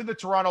brings me to the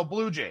Toronto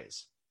Blue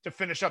Jays to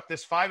finish up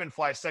this 5 and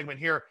Fly segment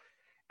here.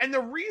 And the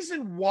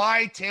reason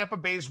why Tampa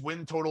Bay's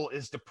win total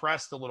is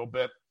depressed a little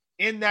bit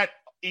in that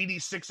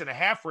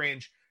 86.5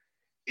 range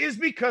is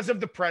because of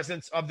the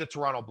presence of the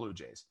Toronto Blue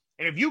Jays.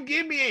 And if you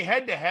give me a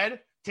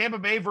head-to-head Tampa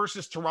Bay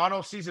versus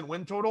Toronto season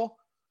win total,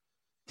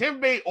 Tampa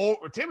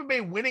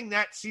Bay winning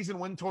that season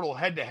win total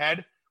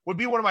head-to-head would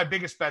be one of my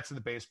biggest bets of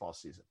the baseball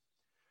season.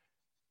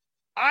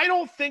 I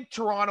don't think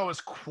Toronto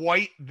is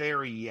quite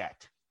there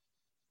yet.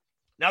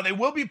 Now, they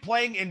will be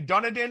playing in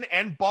Dunedin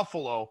and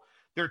Buffalo.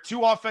 They're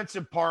two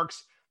offensive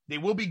parks. They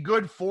will be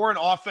good for an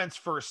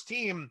offense-first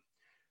team.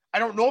 I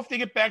don't know if they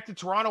get back to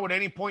Toronto at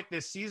any point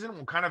this season.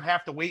 We'll kind of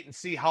have to wait and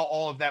see how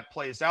all of that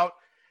plays out.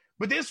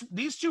 But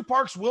these two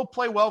parks will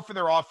play well for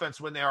their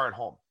offense when they are at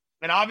home.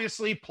 And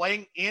obviously,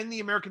 playing in the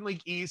American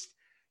League East,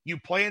 you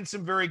play in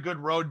some very good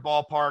road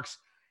ballparks.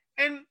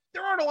 And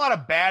there aren't a lot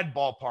of bad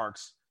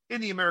ballparks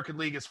in the American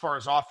League as far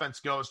as offense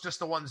goes, just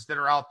the ones that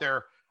are out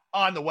there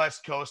on the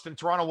West Coast. And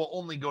Toronto will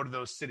only go to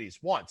those cities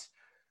once.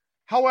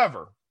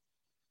 However,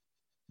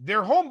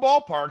 their home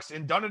ballparks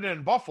in Dunedin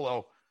and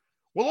Buffalo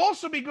will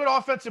also be good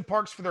offensive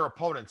parks for their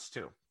opponents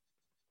too.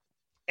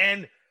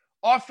 And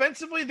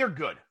offensively, they're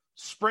good.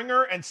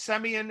 Springer and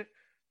Semien,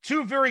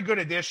 two very good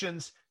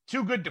additions,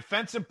 two good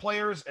defensive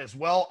players as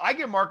well. I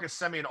give Marcus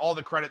Semien all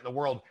the credit in the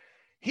world.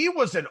 He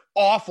was an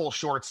awful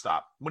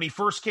shortstop when he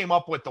first came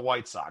up with the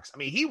White Sox. I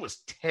mean, he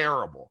was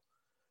terrible.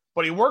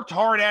 But he worked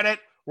hard at it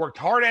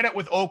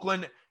with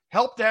Oakland,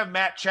 helped to have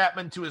Matt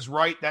Chapman to his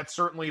right. That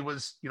certainly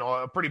was,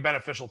 a pretty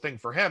beneficial thing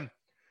for him.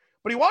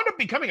 But he wound up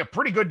becoming a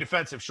pretty good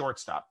defensive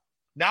shortstop.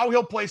 Now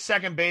he'll play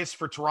second base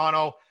for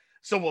Toronto,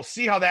 so we'll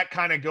see how that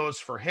kind of goes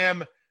for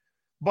him.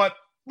 But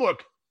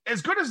look,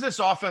 as good as this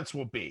offense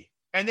will be,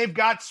 and they've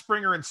got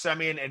Springer and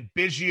Semien and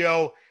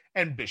Biggio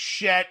and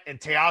Bichette and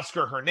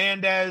Teoscar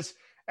Hernandez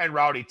and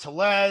Rowdy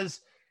Tellez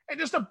and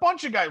just a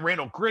bunch of guys,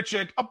 Randall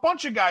Grichuk, a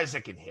bunch of guys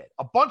that can hit,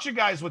 a bunch of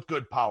guys with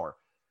good power.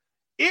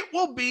 It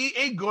will be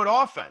a good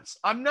offense.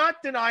 I'm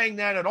not denying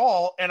that at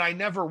all, and I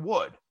never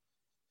would.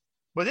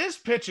 But this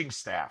pitching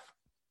staff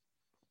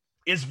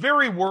is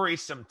very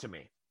worrisome to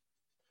me.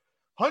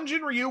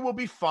 Hyun-Jin Ryu will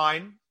be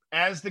fine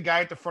as the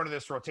guy at the front of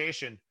this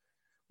rotation.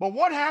 But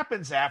what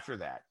happens after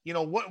that?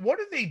 What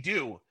do they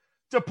do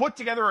to put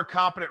together a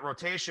competent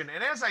rotation?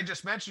 And as I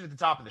just mentioned at the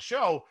top of the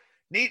show,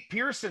 Nate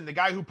Pearson, the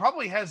guy who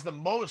probably has the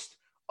most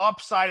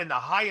upside and the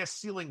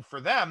highest ceiling for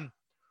them,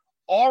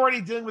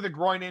 already dealing with a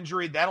groin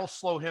injury. That'll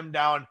slow him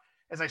down.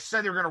 As I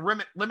said, they're going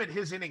to limit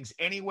his innings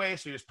anyway,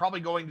 so he was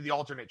probably going to the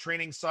alternate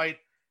training site.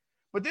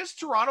 But this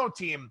Toronto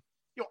team,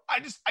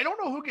 I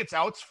don't know who gets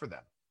outs for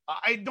them.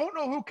 I don't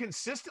know who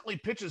consistently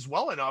pitches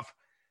well enough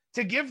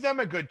to give them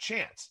a good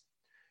chance.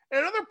 And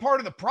another part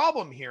of the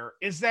problem here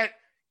is that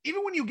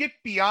even when you get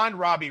beyond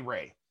Robbie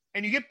Ray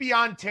and you get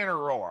beyond Tanner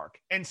Roark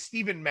and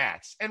Steven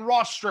Matz and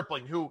Ross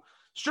Stripling, who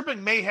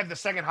Stripling may have the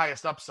second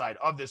highest upside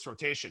of this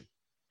rotation,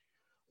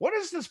 what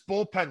does this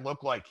bullpen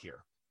look like here?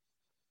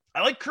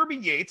 I like Kirby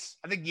Yates.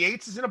 I think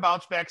Yates is in a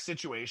bounce back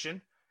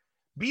situation.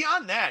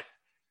 Beyond that,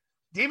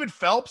 David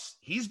Phelps,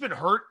 he's been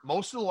hurt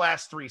most of the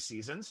last 3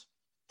 seasons.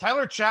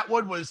 Tyler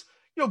Chatwood was,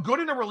 good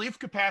in a relief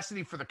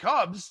capacity for the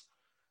Cubs,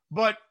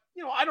 but,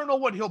 I don't know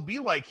what he'll be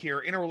like here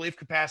in a relief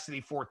capacity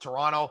for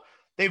Toronto.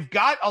 They've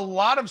got a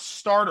lot of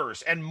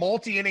starters and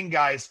multi-inning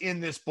guys in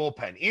this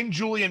bullpen, in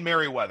Julian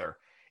Merriweather,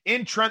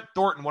 in Trent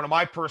Thornton, one of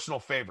my personal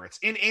favorites,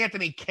 in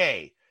Anthony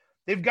Kay.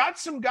 They've got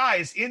some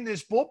guys in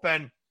this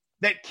bullpen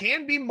that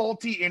can be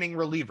multi-inning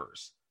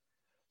relievers.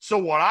 So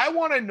what I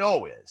want to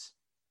know is,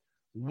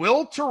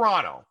 will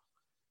Toronto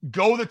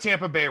go the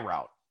Tampa Bay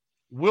route?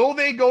 Will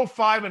they go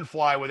 5 and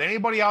fly with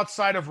anybody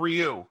outside of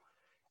Ryu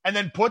and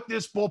then put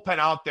this bullpen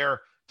out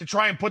there to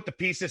try and put the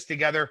pieces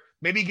together,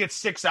 maybe get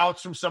 6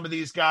 outs from some of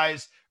these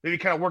guys, maybe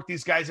kind of work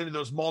these guys into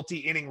those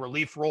multi-inning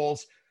relief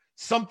roles,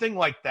 something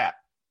like that?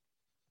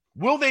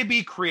 Will they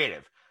be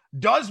creative?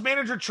 Does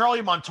manager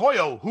Charlie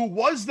Montoyo, who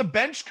was the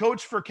bench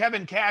coach for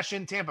Kevin Cash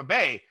in Tampa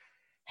Bay,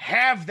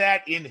 have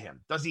that in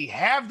him? Does he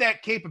have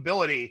that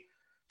capability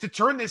to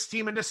turn this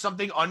team into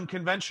something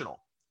unconventional?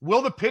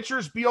 Will the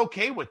pitchers be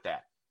okay with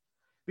that?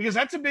 Because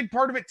that's a big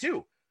part of it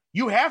too.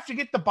 You have to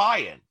get the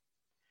buy-in.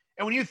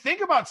 And when you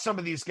think about some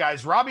of these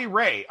guys, Robbie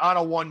Ray on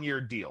a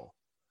 1-year deal,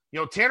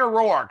 Tanner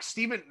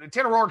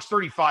Roark's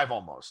 35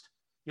 almost.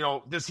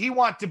 Does he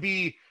want to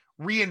be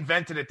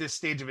reinvented at this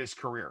stage of his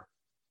career?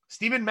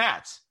 Steven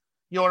Matz,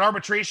 an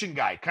arbitration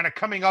guy kind of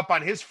coming up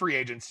on his free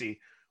agency.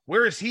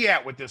 Where is he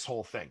at with this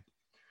whole thing?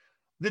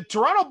 The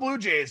Toronto Blue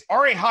Jays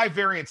are a high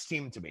variance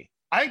team to me.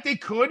 I think they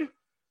could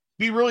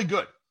be really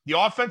good. The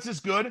offense is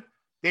good.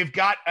 They've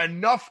got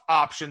enough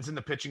options in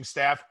the pitching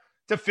staff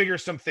to figure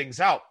some things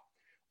out.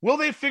 Will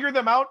they figure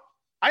them out?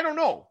 I don't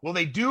know. Will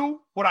they do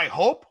what I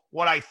hope,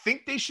 what I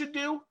think they should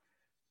do?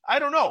 I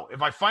don't know.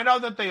 If I find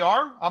out that they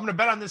are, I'm going to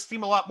bet on this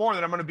team a lot more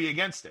than I'm going to be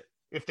against it.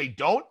 If they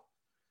don't,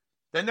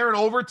 then they're an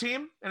over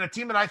team and a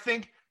team that I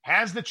think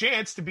has the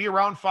chance to be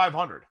around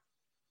 500.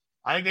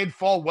 I think they'd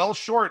fall well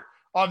short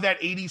of that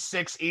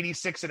 86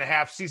 and a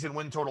half season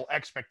win total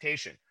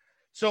expectation.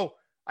 So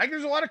I think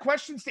there's a lot of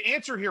questions to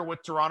answer here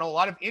with Toronto, a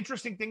lot of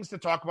interesting things to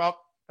talk about.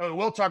 And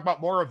we'll talk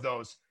about more of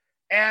those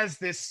as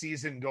this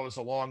season goes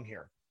along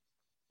here.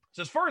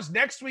 So as far as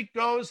next week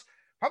goes,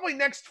 probably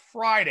next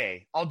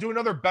Friday, I'll do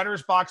another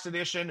Bettor's Box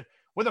edition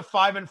with a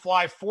 5 and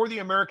fly for the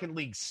American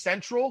League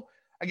Central.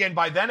 Again,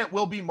 by then it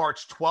will be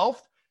March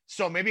 12th.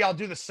 So maybe I'll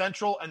do the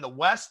Central and the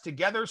West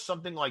together,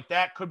 something like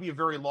that. Could be a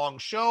very long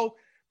show,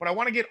 but I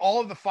want to get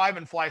all of the 5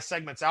 and fly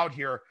segments out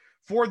here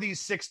for these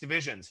 6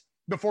 divisions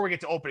before we get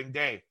to opening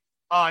day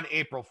on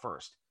April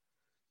 1st.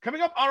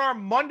 Coming up on our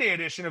Monday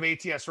edition of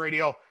ATS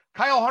Radio,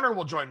 Kyle Hunter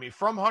will join me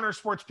from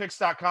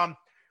HunterSportsPicks.com.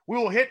 We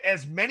will hit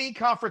as many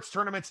conference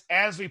tournaments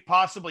as we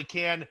possibly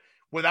can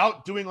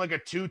without doing like a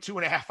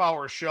 2.5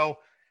 hour show.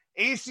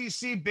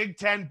 ACC, Big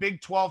 10,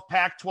 Big 12,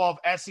 Pac-12,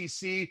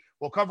 SEC.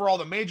 We'll cover all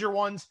the major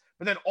ones,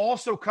 but then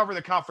also cover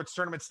the conference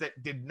tournaments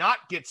that did not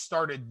get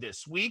started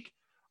this week.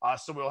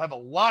 So we'll have a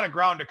lot of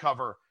ground to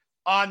cover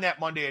on that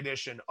Monday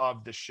edition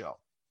of the show.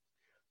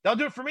 That'll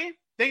do it for me.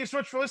 Thank you so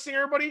much for listening,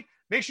 everybody.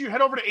 Make sure you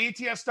head over to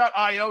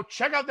ats.io,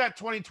 check out that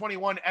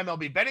 2021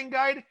 MLB betting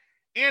guide,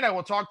 and I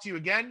will talk to you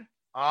again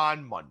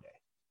on Monday.